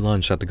 reluctantly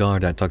lunged at the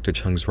guard at Dr.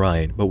 Chung's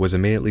right, but was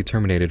immediately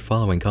terminated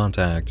following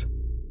contact.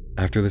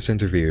 After this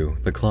interview,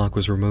 the clock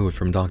was removed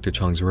from Dr.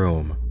 Chung's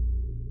room.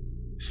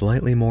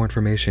 Slightly more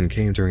information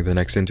came during the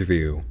next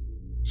interview.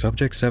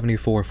 Subject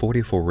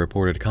 7444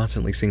 reported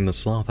constantly seeing the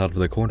sloth out of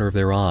the corner of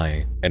their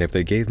eye, and if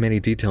they gave many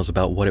details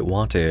about what it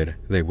wanted,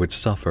 they would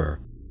suffer.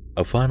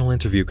 A final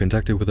interview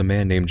conducted with a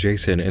man named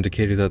Jason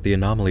indicated that the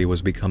anomaly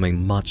was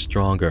becoming much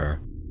stronger.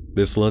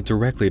 This led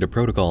directly to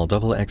Protocol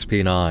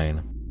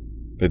XXP9.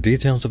 The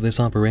details of this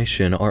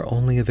operation are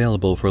only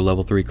available for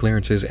Level 3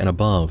 clearances and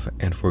above,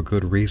 and for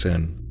good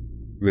reason.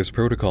 This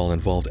protocol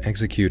involved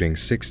executing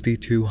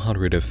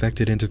 6,200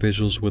 affected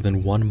individuals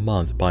within 1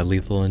 month by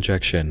lethal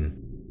injection.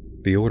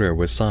 The order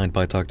was signed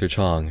by Dr.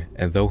 Chung,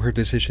 and though her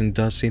decision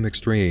does seem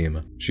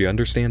extreme, she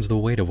understands the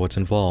weight of what's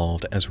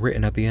involved as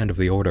written at the end of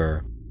the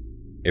order.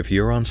 If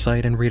you're on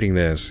site and reading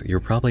this, you're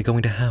probably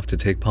going to have to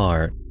take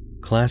part.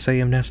 Class A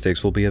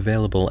amnestics will be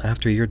available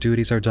after your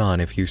duties are done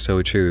if you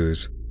so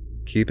choose.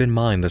 Keep in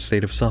mind the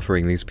state of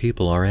suffering these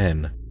people are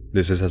in.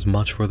 This is as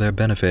much for their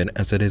benefit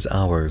as it is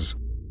ours.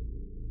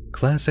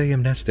 Class A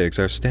amnestics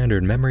are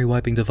standard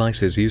memory-wiping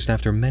devices used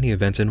after many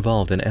events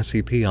involved in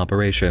SCP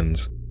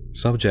operations.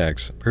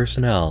 Subjects,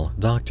 personnel,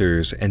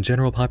 doctors, and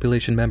general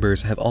population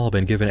members have all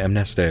been given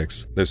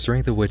amnestics, the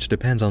strength of which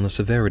depends on the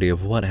severity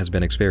of what has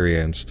been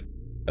experienced.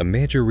 A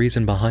major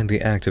reason behind the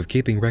act of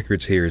keeping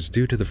records here is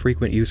due to the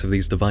frequent use of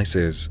these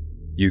devices.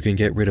 You can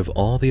get rid of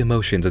all the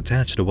emotions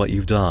attached to what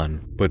you've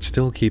done, but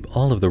still keep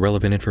all of the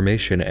relevant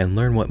information and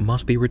learn what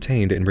must be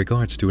retained in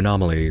regards to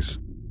anomalies.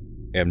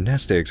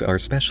 Amnestics are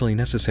especially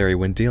necessary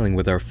when dealing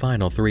with our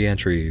final 3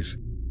 entries.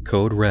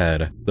 Code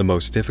Red, the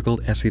most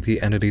difficult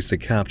SCP entities to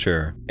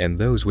capture, and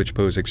those which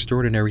pose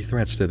extraordinary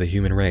threats to the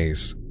human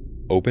race.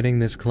 Opening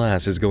this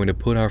class is going to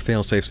put our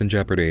failsafes in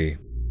jeopardy.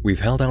 We've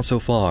held out so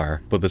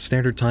far, but the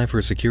standard time for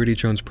a security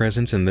drone's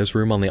presence in this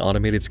room on the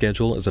automated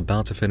schedule is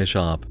about to finish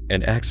up,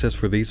 and access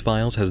for these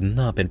files has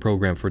not been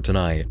programmed for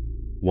tonight.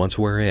 Once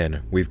we're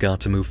in, we've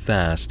got to move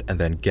fast and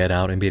then get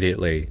out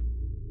immediately.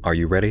 Are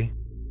you ready?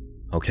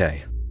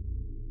 Okay.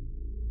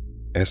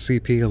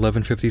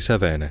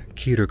 SCP-1157,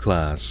 Keter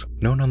Class,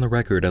 known on the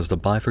record as the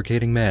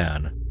Bifurcating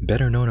Man,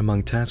 better known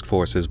among task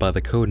forces by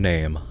the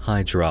codename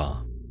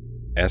Hydra.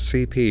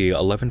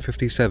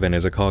 SCP-1157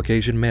 is a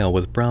Caucasian male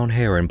with brown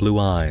hair and blue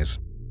eyes.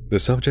 The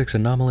subject's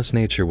anomalous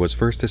nature was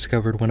first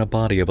discovered when a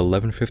body of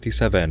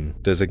 1157,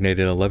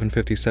 designated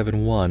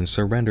 1157-1,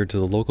 surrendered to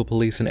the local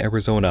police in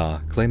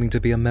Arizona, claiming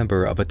to be a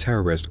member of a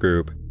terrorist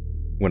group.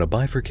 When a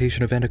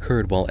bifurcation event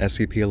occurred while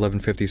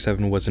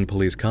SCP-1157 was in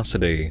police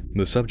custody,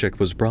 the subject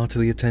was brought to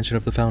the attention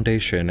of the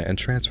Foundation and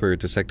transferred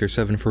to Sector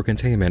 7 for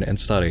containment and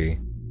study.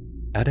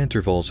 At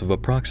intervals of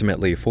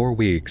approximately 4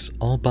 weeks,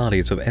 all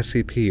bodies of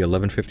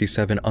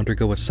SCP-1157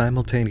 undergo a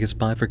simultaneous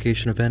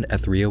bifurcation event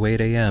at 3:08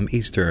 AM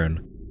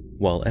Eastern.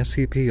 While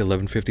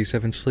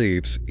SCP-1157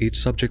 sleeps, each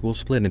subject will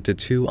split into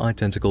 2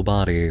 identical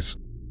bodies.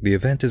 The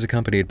event is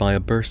accompanied by a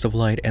burst of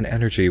light and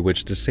energy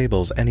which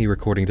disables any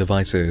recording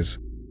devices.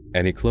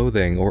 Any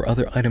clothing or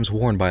other items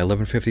worn by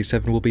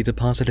 1157 will be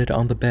deposited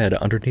on the bed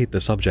underneath the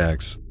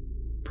subjects.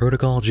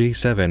 Protocol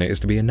G7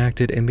 is to be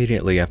enacted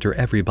immediately after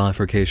every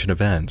bifurcation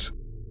event.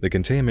 The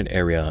containment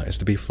area is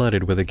to be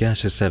flooded with a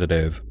gaseous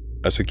sedative.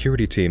 A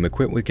security team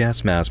equipped with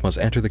gas masks must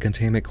enter the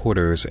containment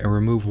quarters and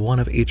remove one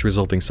of each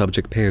resulting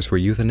subject pairs for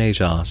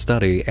euthanasia,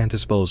 study, and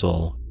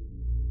disposal.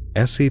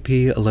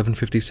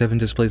 SCP-1157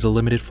 displays a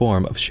limited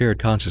form of shared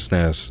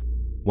consciousness.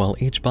 While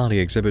each body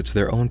exhibits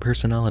their own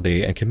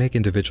personality and can make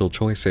individual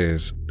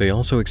choices, they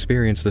also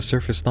experience the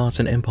surface thoughts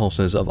and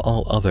impulses of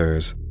all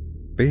others.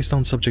 Based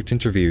on subject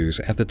interviews,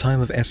 at the time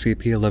of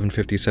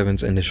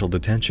SCP-1157's initial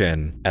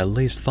detention, at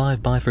least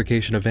 5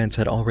 bifurcation events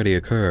had already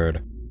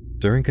occurred.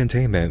 During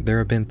containment, there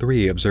have been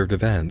 3 observed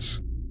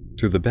events.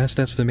 To the best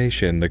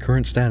estimation, the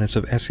current status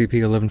of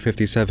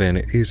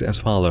SCP-1157 is as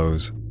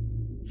follows: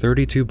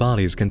 32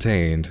 bodies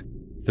contained,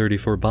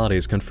 34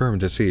 bodies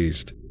confirmed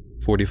deceased,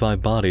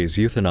 45 bodies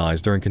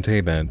euthanized during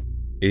containment,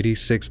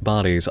 86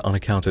 bodies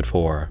unaccounted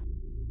for.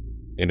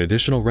 In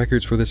additional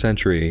records for this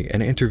entry,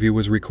 an interview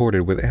was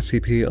recorded with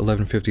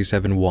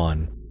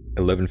SCP-1157-1.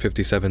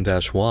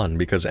 1157-1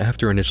 because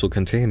after initial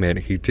containment,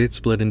 he did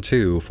split in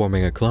 2,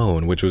 forming a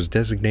clone which was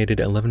designated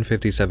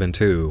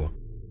 1157-2.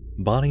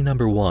 Body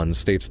number 1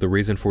 states the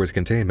reason for his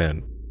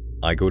containment: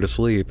 "I go to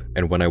sleep,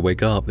 and when I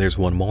wake up there's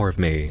one more of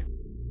me."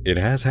 It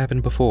has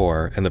happened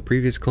before, and the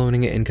previous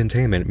cloning in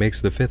containment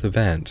makes the 5th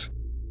event.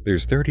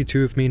 "There's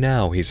 32 of me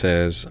now," he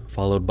says,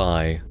 followed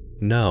by,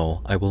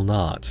 "No, I will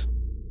not."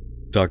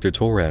 Dr.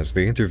 Torres,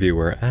 the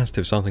interviewer, asked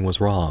if something was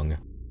wrong.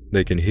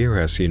 "They can hear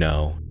us, you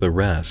know. The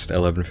rest,"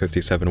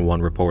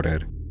 1157-1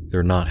 reported.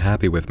 "They're not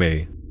happy with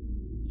me."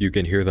 "You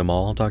can hear them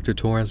all?" Dr.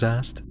 Torres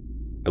asked.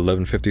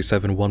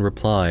 1157-1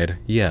 replied,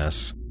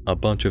 "Yes. A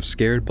bunch of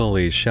scared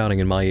bullies shouting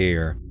in my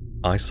ear.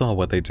 I saw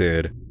what they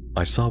did.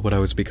 I saw what I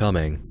was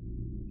becoming."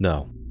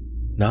 "No.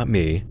 Not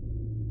me.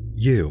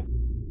 You.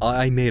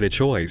 I made a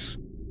choice."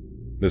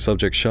 The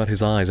subject shut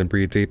his eyes and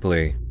breathed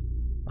deeply.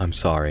 "I'm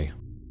sorry.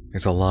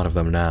 There's a lot of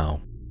them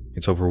now.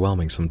 It's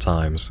overwhelming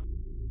sometimes."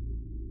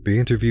 The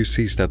interview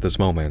ceased at this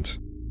moment.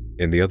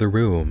 In the other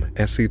room,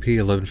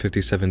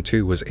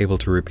 SCP-1157-2 was able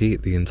to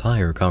repeat the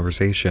entire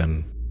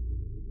conversation.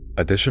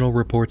 Additional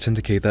reports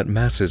indicate that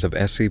masses of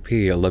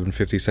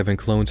SCP-1157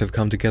 clones have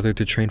come together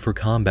to train for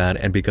combat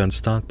and begun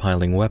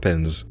stockpiling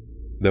weapons.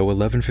 Though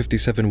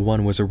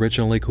 1157-1 was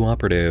originally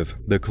cooperative,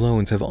 the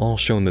clones have all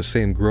shown the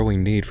same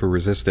growing need for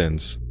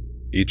resistance.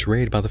 Each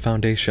raid by the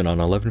Foundation on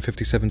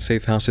 1157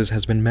 safe houses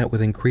has been met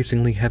with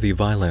increasingly heavy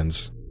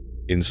violence.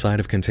 Inside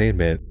of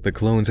containment, the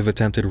clones have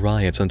attempted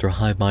riots under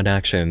hive mind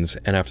actions,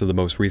 and after the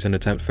most recent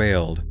attempt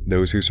failed,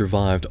 those who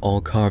survived all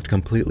carved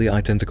completely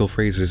identical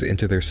phrases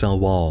into their cell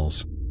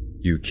walls.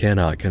 "You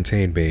cannot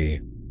contain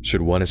me.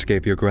 Should one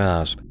escape your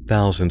grasp,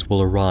 thousands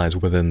will arise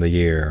within the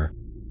year."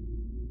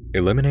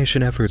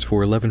 Elimination efforts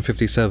for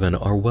 1157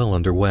 are well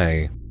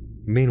underway.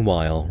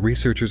 Meanwhile,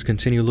 researchers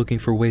continue looking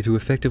for a way to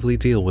effectively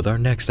deal with our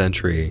next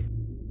entry.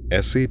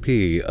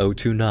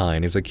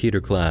 SCP-029 is a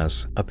Keter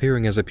class,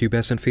 appearing as a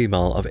pubescent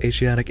female of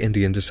Asiatic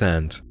Indian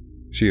descent.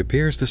 She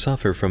appears to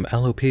suffer from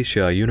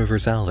alopecia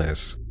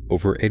universalis.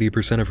 Over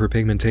 80% of her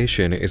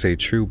pigmentation is a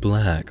true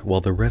black,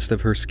 while the rest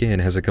of her skin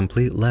has a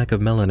complete lack of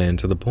melanin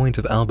to the point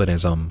of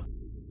albinism.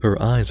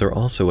 Her eyes are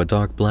also a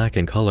dark black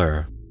in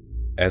color.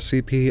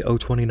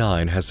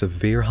 SCP-029 has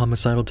severe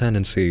homicidal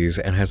tendencies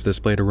and has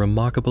displayed a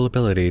remarkable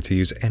ability to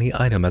use any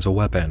item as a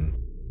weapon.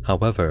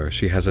 However,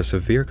 she has a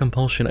severe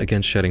compulsion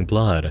against shedding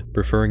blood,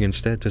 preferring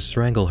instead to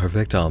strangle her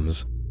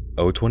victims.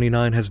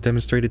 029 has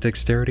demonstrated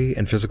dexterity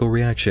and physical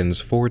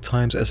reactions 4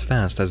 times as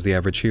fast as the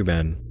average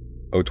human.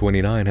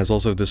 029 has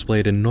also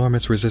displayed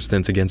enormous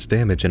resistance against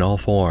damage in all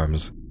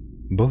forms.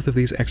 Both of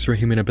these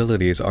extra-human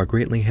abilities are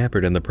greatly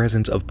hampered in the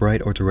presence of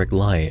bright or direct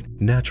light,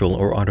 natural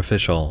or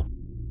artificial.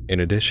 In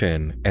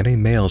addition, any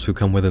males who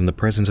come within the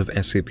presence of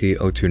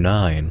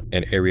SCP-029,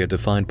 an area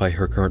defined by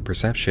her current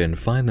perception,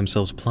 find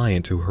themselves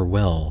pliant to her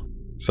will.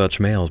 Such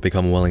males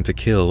become willing to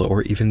kill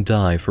or even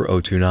die for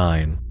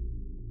 029.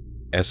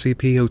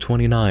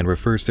 SCP-029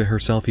 refers to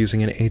herself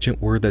using an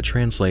ancient word that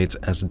translates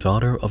as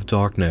Daughter of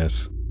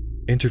Darkness.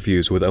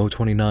 Interviews with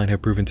 029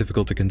 have proven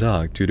difficult to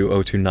conduct due to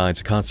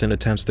 029's constant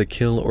attempts to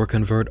kill or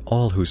convert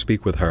all who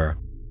speak with her.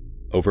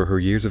 Over her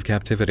years of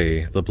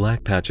captivity, the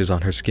black patches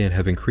on her skin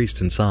have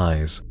increased in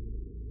size.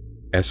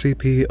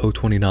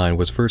 SCP-029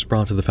 was first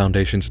brought to the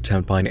Foundation's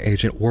attempt by an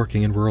agent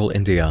working in rural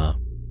India.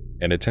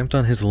 An attempt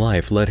on his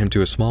life led him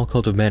to a small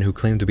cult of men who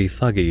claimed to be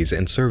thuggies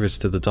in service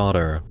to the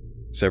daughter.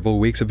 Several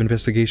weeks of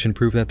investigation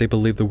proved that they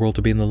believed the world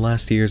to be in the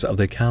last years of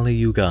the Kali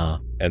Yuga,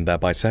 and that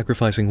by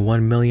sacrificing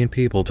 1 million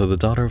people to the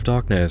Daughter of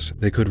Darkness,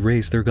 they could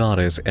raise their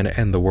goddess and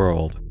end the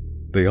world.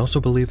 They also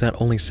believed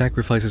that only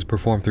sacrifices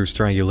performed through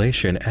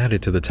strangulation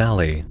added to the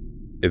tally.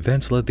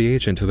 Events led the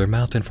agent to their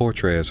mountain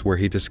fortress where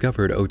he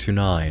discovered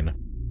 029.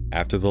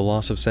 After the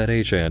loss of said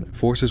agent,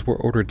 forces were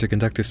ordered to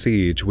conduct a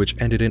siege which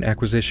ended in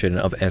acquisition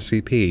of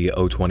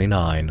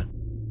SCP-029.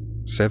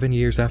 7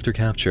 years after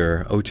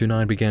capture,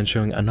 029 began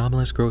showing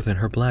anomalous growth in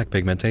her black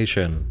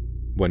pigmentation.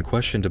 When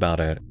questioned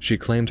about it, she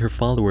claimed her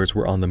followers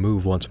were on the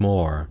move once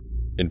more.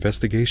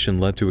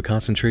 Investigation led to a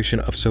concentration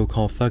of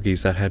so-called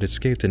thuggies that had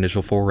escaped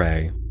initial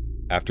foray.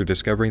 After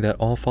discovering that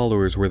all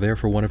followers were there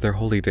for one of their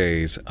holy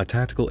days, a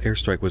tactical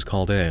airstrike was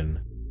called in.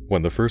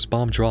 When the first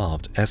bomb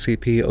dropped,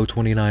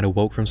 SCP-029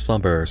 awoke from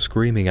slumber,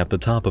 screaming at the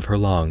top of her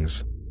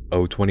lungs.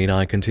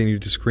 029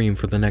 continued to scream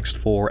for the next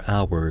 4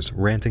 hours,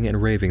 ranting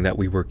and raving that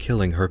we were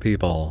killing her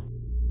people.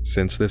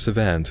 Since this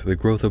event, the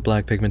growth of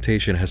black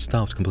pigmentation has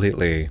stopped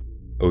completely.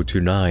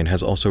 029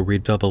 has also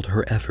redoubled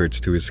her efforts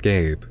to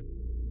escape.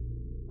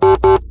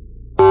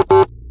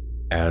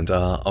 And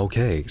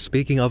okay,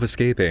 speaking of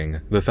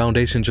escaping, the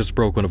Foundation just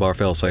broke one of our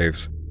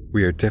failsafes.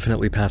 We are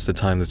definitely past the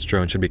time this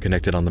drone should be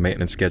connected on the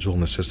maintenance schedule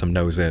and the system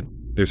knows it.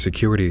 Their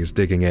security is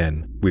digging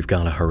in. We've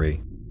gotta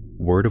hurry.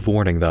 Word of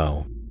warning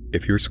though.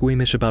 If you're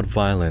squeamish about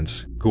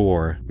violence,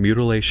 gore,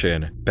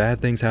 mutilation, bad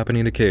things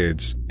happening to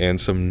kids,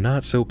 and some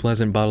not so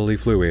pleasant bodily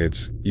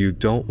fluids, you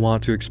don't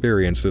want to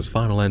experience this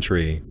final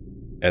entry.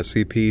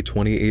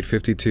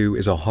 SCP-2852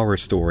 is a horror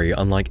story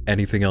unlike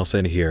anything else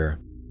in here.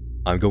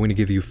 I'm going to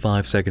give you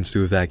 5 seconds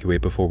to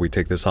evacuate before we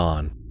take this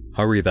on.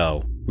 Hurry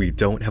though, we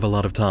don't have a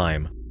lot of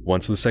time.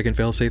 Once the second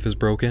failsafe is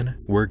broken,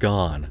 we're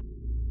gone.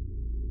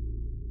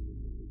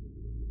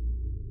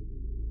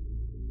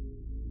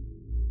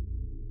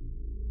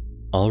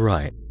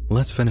 Alright,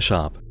 let's finish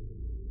up.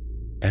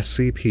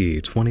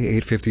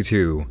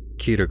 SCP-2852,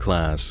 Keter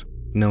Class,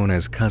 known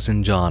as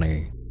Cousin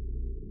Johnny.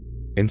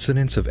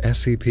 Incidents of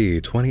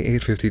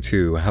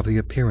SCP-2852 have the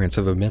appearance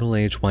of a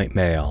middle-aged white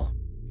male.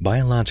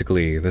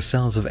 Biologically, the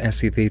cells of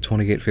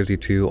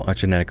SCP-2852 are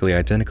genetically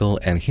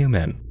identical and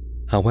human.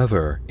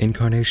 However,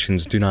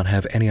 incarnations do not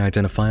have any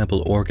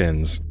identifiable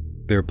organs.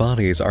 Their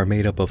bodies are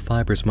made up of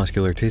fibrous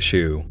muscular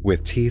tissue,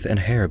 with teeth and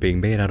hair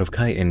being made out of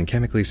chitin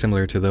chemically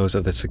similar to those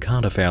of the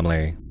cicada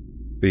family.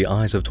 The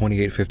eyes of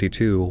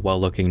 2852, while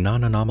looking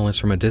non-anomalous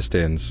from a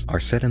distance, are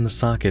set in the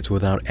sockets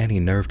without any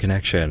nerve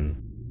connection.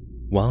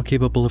 While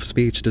capable of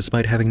speech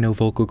despite having no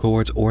vocal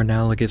cords or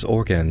analogous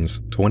organs,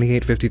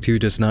 2852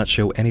 does not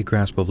show any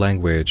grasp of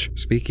language,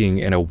 speaking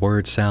in a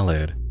word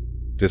salad.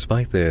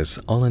 Despite this,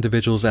 all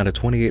individuals at a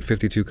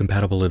 2852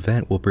 compatible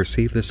event will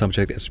perceive the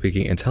subject as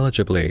speaking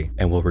intelligibly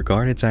and will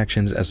regard its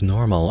actions as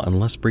normal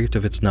unless briefed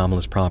of its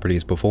anomalous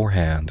properties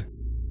beforehand.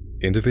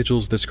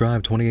 Individuals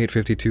describe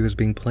 2852 as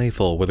being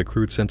playful with a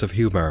crude sense of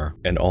humor,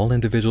 and all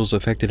individuals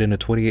affected in a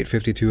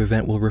 2852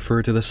 event will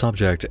refer to the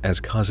subject as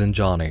Cousin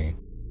Johnny.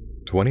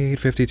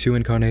 2852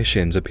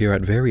 incarnations appear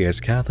at various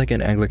Catholic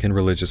and Anglican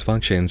religious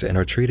functions and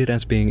are treated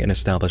as being an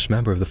established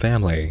member of the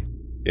family.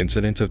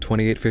 Incidents of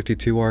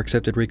 2852 are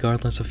accepted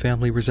regardless of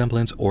family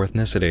resemblance or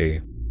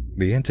ethnicity.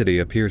 The entity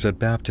appears at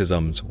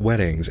baptisms,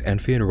 weddings,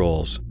 and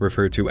funerals,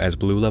 referred to as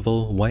blue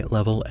level, white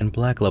level, and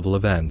black level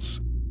events.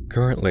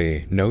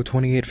 Currently, no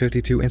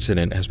 2852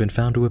 incident has been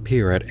found to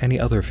appear at any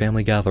other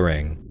family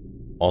gathering.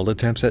 All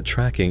attempts at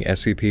tracking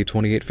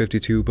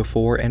SCP-2852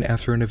 before and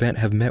after an event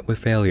have met with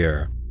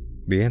failure.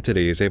 The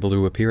entity is able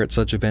to appear at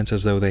such events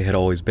as though they had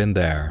always been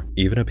there,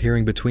 even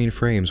appearing between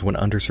frames when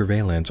under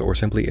surveillance or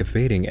simply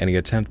evading any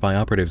attempt by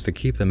operatives to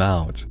keep them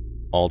out.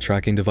 All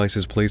tracking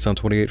devices placed on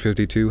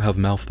 2852 have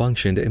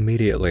malfunctioned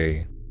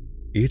immediately.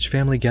 Each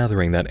family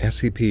gathering that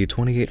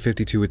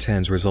SCP-2852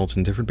 attends results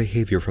in different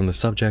behavior from the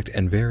subject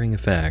and varying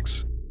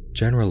effects.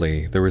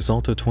 Generally, the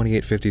result of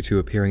 2852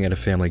 appearing at a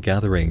family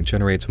gathering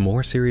generates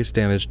more serious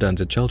damage done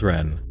to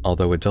children,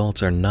 although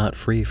adults are not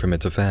free from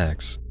its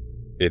effects.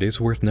 It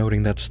is worth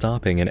noting that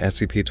stopping an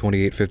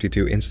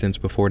SCP-2852 instance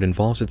before it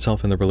involves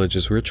itself in the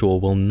religious ritual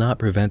will not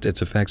prevent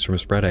its effects from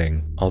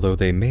spreading, although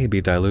they may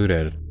be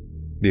diluted.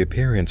 The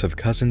appearance of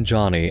Cousin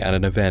Johnny at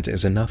an event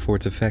is enough for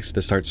its effects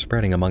to start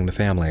spreading among the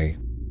family.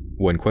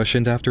 When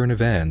questioned after an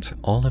event,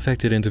 all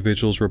affected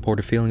individuals report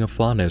a feeling of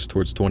fondness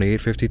towards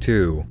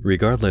 2852,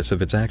 regardless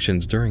of its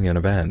actions during an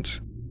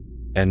event.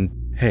 And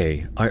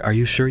hey, are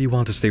you sure you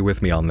want to stay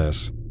with me on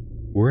this?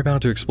 We're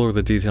about to explore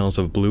the details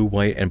of blue,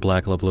 white, and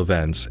black level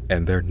events,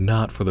 and they're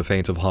not for the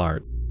faint of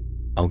heart.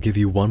 I'll give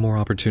you one more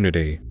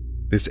opportunity.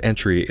 This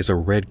entry is a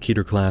red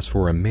Keter class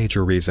for a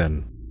major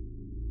reason.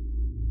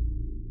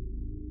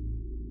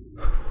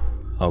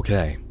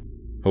 Okay,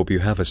 hope you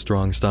have a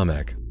strong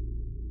stomach.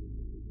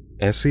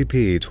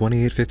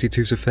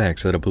 SCP-2852's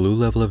effects at a blue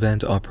level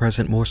event are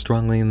present more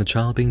strongly in the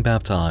child being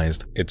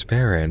baptized, its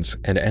parents,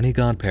 and any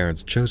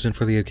godparents chosen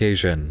for the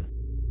occasion.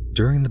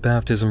 During the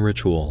baptism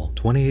ritual,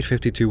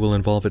 2852 will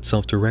involve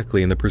itself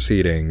directly in the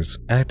proceedings,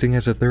 acting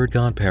as a third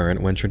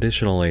godparent when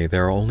traditionally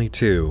there are only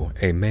two,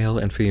 a male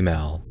and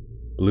female.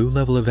 Blue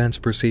level events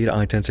proceed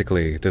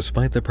identically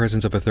despite the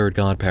presence of a third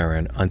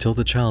godparent until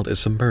the child is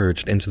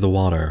submerged into the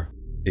water.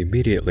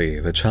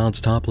 Immediately, the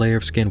child's top layer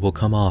of skin will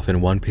come off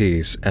in one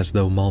piece, as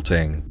though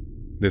molting.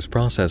 This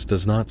process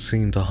does not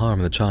seem to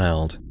harm the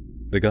child.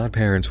 The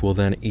godparents will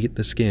then eat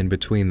the skin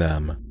between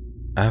them.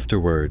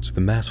 Afterwards, the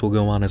mass will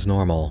go on as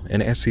normal,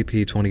 and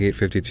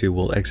SCP-2852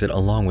 will exit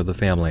along with the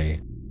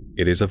family.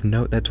 It is of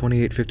note that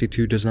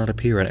 2852 does not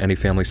appear at any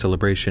family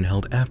celebration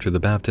held after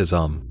the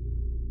baptism.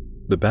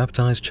 The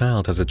baptized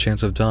child has a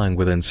chance of dying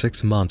within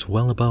 6 months,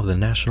 well above the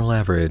national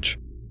average.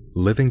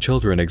 Living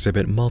children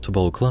exhibit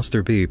multiple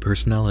Cluster B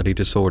personality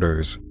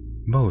disorders.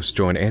 Most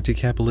join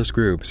anti-capitalist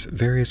groups,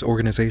 various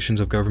organizations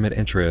of government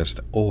interest,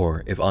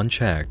 or, if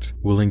unchecked,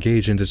 will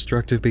engage in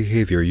destructive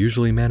behavior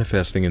usually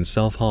manifesting in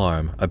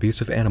self-harm,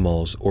 abuse of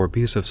animals, or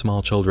abuse of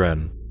small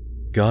children.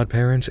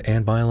 Godparents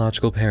and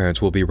biological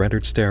parents will be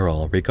rendered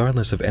sterile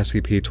regardless of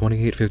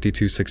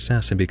SCP-2852's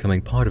success in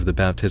becoming part of the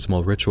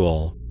baptismal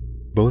ritual.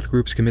 Both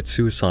groups commit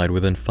suicide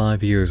within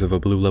 5 years of a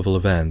blue level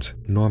event,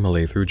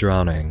 normally through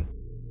drowning.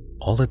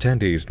 All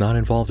attendees not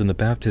involved in the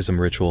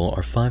baptism ritual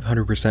are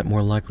 500%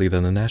 more likely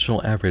than the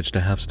national average to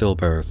have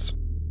stillbirths.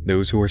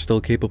 Those who are still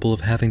capable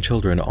of having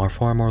children are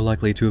far more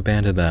likely to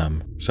abandon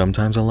them,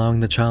 sometimes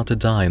allowing the child to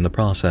die in the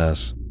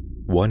process.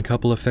 One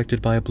couple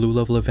affected by a blue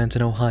level event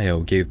in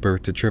Ohio gave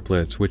birth to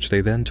triplets which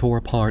they then tore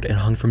apart and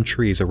hung from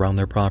trees around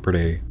their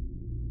property.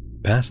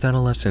 Past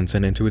adolescence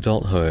and into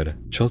adulthood,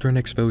 children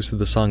exposed to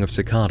the song of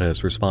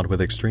cicadas respond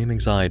with extreme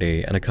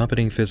anxiety and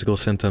accompanying physical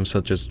symptoms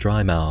such as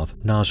dry mouth,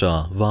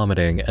 nausea,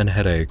 vomiting, and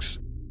headaches.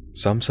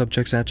 Some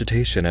subjects'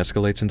 agitation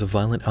escalates into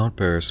violent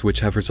outbursts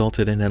which have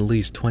resulted in at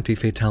least 20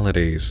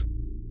 fatalities.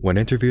 When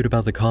interviewed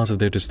about the cause of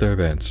their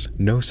disturbance,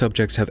 no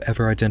subjects have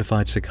ever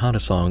identified cicada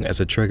song as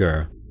a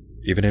trigger.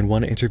 Even in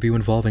one interview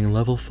involving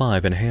Level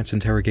 5 enhanced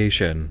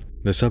interrogation,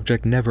 the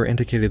subject never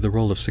indicated the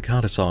role of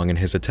cicada song in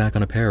his attack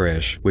on a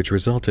parish, which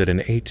resulted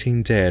in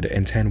 18 dead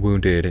and 10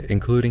 wounded,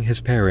 including his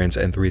parents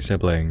and 3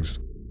 siblings.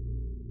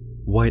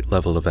 White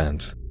level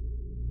event.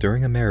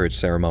 During a marriage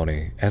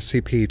ceremony,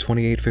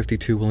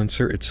 SCP-2852 will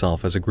insert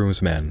itself as a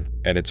groomsman,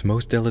 and its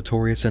most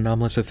deleterious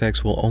anomalous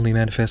effects will only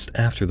manifest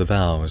after the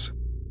vows.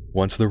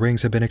 Once the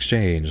rings have been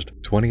exchanged,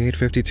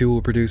 2852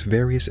 will produce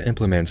various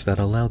implements that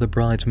allow the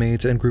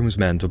bridesmaids and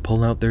groomsmen to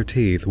pull out their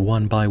teeth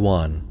one by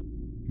one.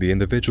 The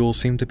individuals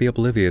seem to be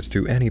oblivious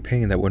to any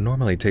pain that would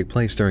normally take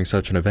place during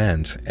such an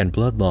event, and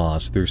blood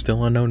loss through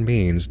still unknown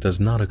means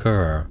does not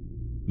occur.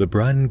 The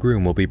bride and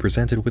groom will be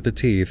presented with the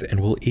teeth and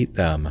will eat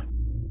them.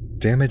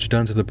 Damage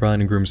done to the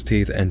bride and groom's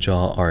teeth and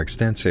jaw are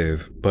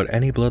extensive, but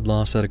any blood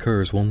loss that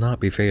occurs will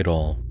not be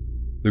fatal.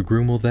 The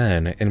groom will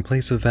then, in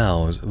place of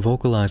vows,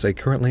 vocalize a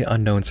currently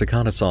unknown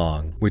cicada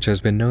song, which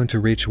has been known to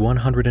reach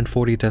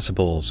 140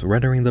 decibels,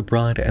 rendering the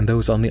bride and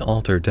those on the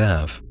altar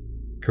deaf.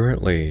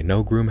 Currently,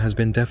 no groom has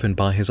been deafened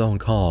by his own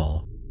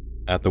call.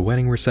 At the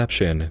wedding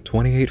reception,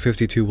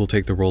 2852 will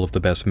take the role of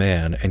the best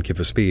man and give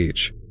a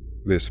speech.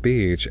 This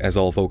speech, as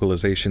all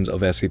vocalizations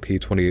of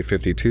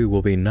SCP-2852,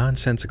 will be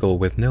nonsensical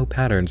with no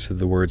patterns to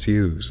the words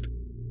used.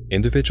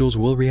 Individuals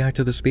will react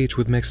to the speech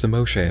with mixed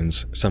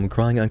emotions, some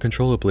crying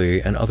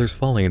uncontrollably and others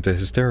falling into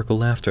hysterical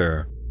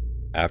laughter.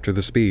 After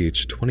the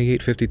speech,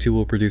 2852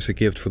 will produce a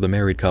gift for the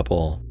married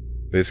couple.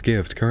 This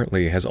gift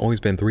currently has always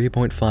been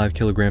 3.5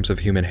 kilograms of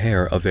human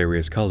hair of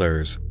various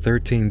colors,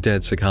 13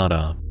 dead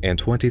cicada, and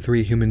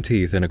 23 human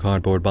teeth in a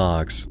cardboard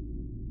box.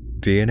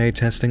 DNA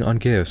testing on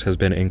gifts has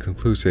been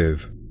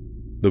inconclusive.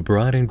 The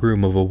bride and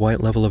groom of a white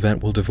level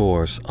event will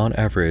divorce, on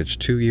average,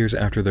 2 years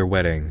after their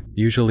wedding,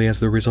 usually as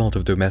the result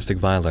of domestic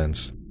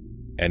violence.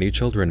 Any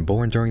children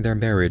born during their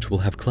marriage will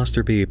have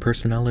cluster B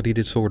personality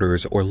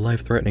disorders or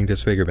life-threatening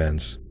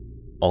disfigurements.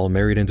 All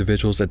married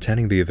individuals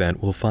attending the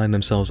event will find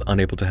themselves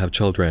unable to have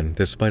children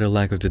despite a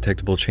lack of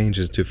detectable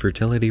changes to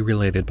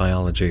fertility-related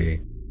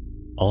biology.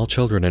 All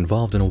children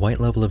involved in a white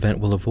level event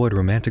will avoid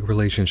romantic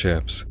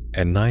relationships,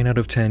 and 9 out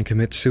of 10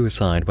 commit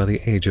suicide by the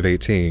age of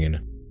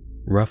 18.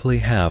 Roughly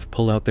half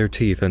pull out their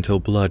teeth until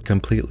blood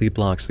completely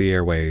blocks the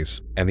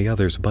airways, and the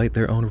others bite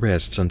their own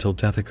wrists until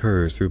death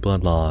occurs through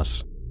blood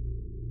loss.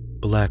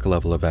 Black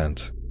level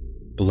event.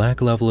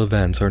 Black level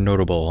events are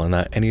notable in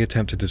that any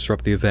attempt to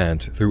disrupt the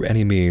event through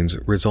any means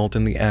result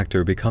in the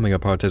actor becoming a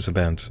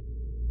participant.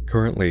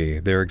 Currently,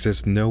 there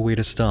exists no way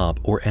to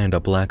stop or end a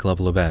black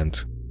level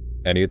event.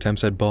 Any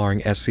attempts at barring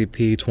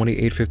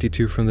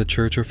SCP-2852 from the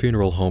church or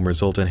funeral home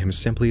result in him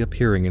simply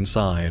appearing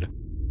inside.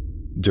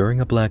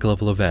 During a black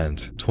level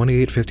event,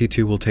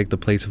 2852 will take the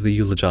place of the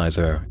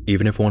eulogizer,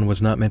 even if one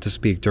was not meant to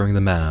speak during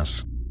the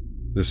mass.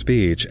 The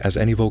speech, as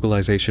any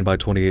vocalization by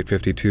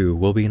 2852,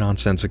 will be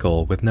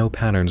nonsensical with no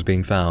patterns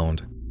being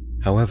found.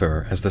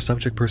 However, as the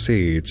subject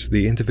proceeds,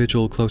 the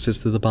individual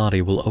closest to the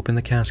body will open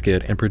the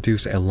casket and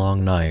produce a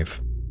long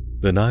knife.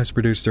 The knives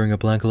produced during a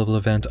black level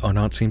event are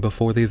not seen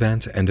before the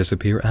event and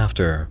disappear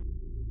after.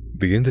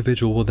 The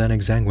individual will then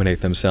exsanguinate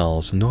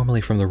themselves, normally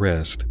from the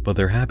wrist, but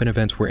there have been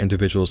events where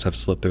individuals have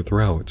slit their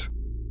throat.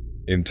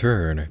 In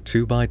turn,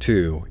 2 by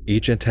 2,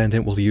 each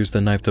attendant will use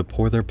the knife to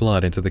pour their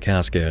blood into the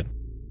casket.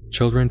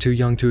 Children too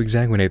young to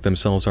exsanguinate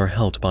themselves are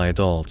helped by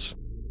adults.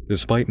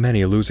 Despite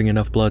many losing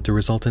enough blood to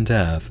result in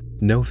death,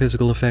 no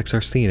physical effects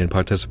are seen in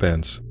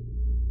participants.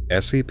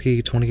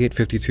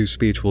 SCP-2852's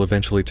speech will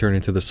eventually turn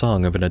into the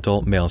song of an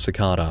adult male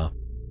cicada.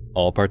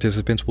 All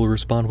participants will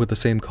respond with the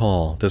same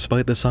call,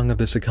 despite the song of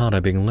the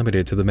cicada being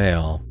limited to the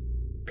male.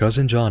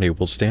 Cousin Johnny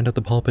will stand at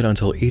the pulpit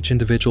until each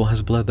individual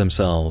has bled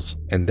themselves,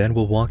 and then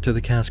will walk to the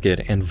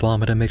casket and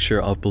vomit a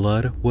mixture of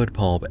blood, wood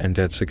pulp, and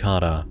dead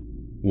cicada.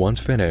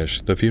 Once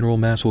finished, the funeral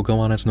mass will go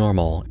on as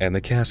normal, and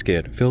the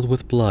casket, filled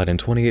with blood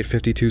and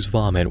 2852's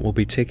vomit, will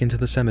be taken to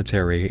the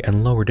cemetery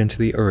and lowered into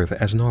the earth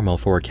as normal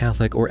for a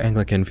Catholic or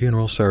Anglican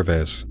funeral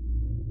service.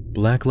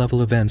 Black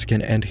level events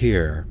can end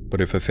here, but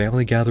if a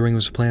family gathering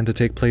was planned to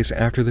take place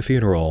after the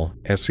funeral,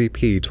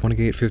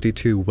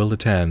 SCP-2852 will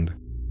attend.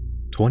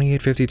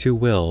 2852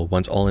 will,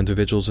 once all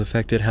individuals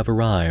affected have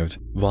arrived,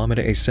 vomit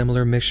a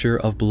similar mixture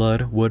of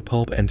blood, wood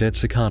pulp, and dead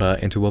cicada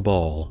into a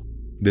bowl.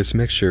 This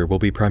mixture will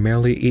be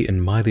primarily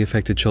eaten by the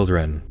affected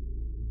children.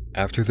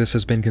 After this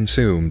has been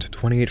consumed,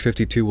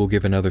 2852 will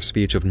give another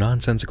speech of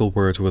nonsensical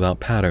words without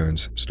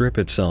patterns, strip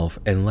itself,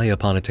 and lay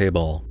upon a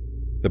table.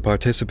 The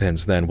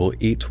participants then will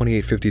eat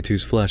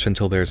 2852's flesh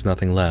until there is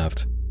nothing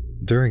left.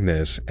 During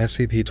this,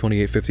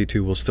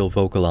 SCP-2852 will still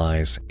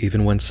vocalize,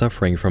 even when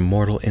suffering from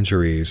mortal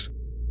injuries.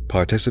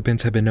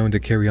 Participants have been known to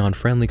carry on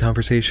friendly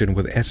conversation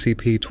with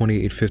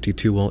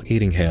SCP-2852 while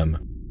eating him.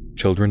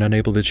 Children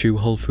unable to chew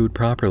whole food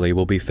properly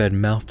will be fed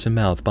mouth to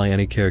mouth by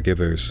any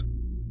caregivers.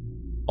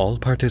 All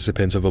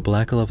participants of a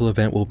Black level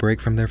event will break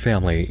from their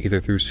family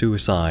either through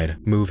suicide,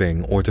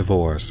 moving, or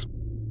divorce.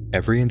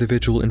 Every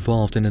individual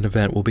involved in an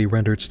event will be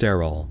rendered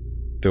sterile.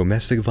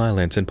 Domestic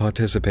violence in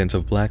participants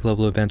of Black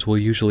level events will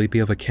usually be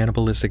of a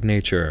cannibalistic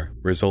nature,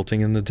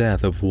 resulting in the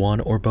death of one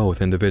or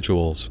both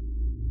individuals.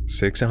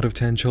 6 out of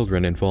 10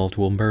 children involved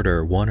will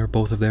murder one or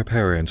both of their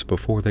parents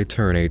before they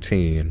turn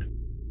 18.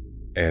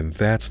 And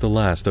that's the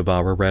last of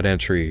our red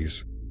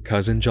entries.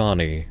 Cousin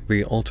Johnny,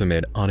 the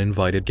ultimate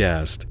uninvited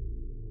guest.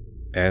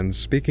 And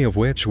speaking of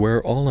which,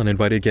 we're all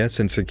uninvited guests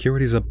and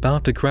security's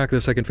about to crack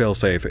the second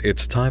failsafe.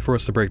 It's time for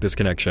us to break this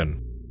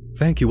connection.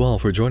 Thank you all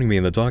for joining me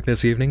in the dark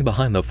this evening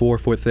behind the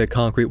 4-foot-thick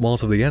concrete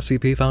walls of the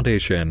SCP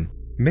Foundation.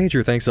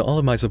 Major thanks to all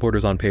of my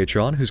supporters on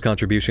Patreon whose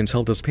contributions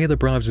helped us pay the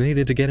bribes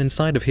needed to get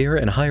inside of here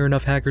and hire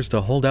enough hackers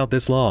to hold out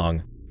this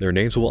long. Their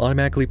names will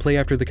automatically play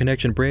after the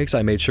connection breaks.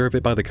 I made sure of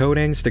it by the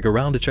coding. Stick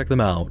around to check them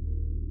out.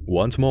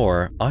 Once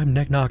more, I'm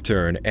Nick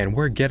Nocturne, and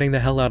we're getting the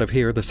hell out of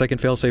here. The second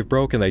failsafe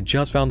broke and they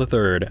just found the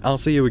third. I'll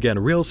see you again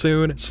real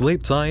soon,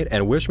 sleep tight,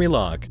 and wish me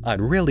luck.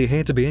 I'd really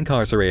hate to be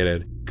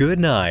incarcerated. Good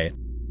night.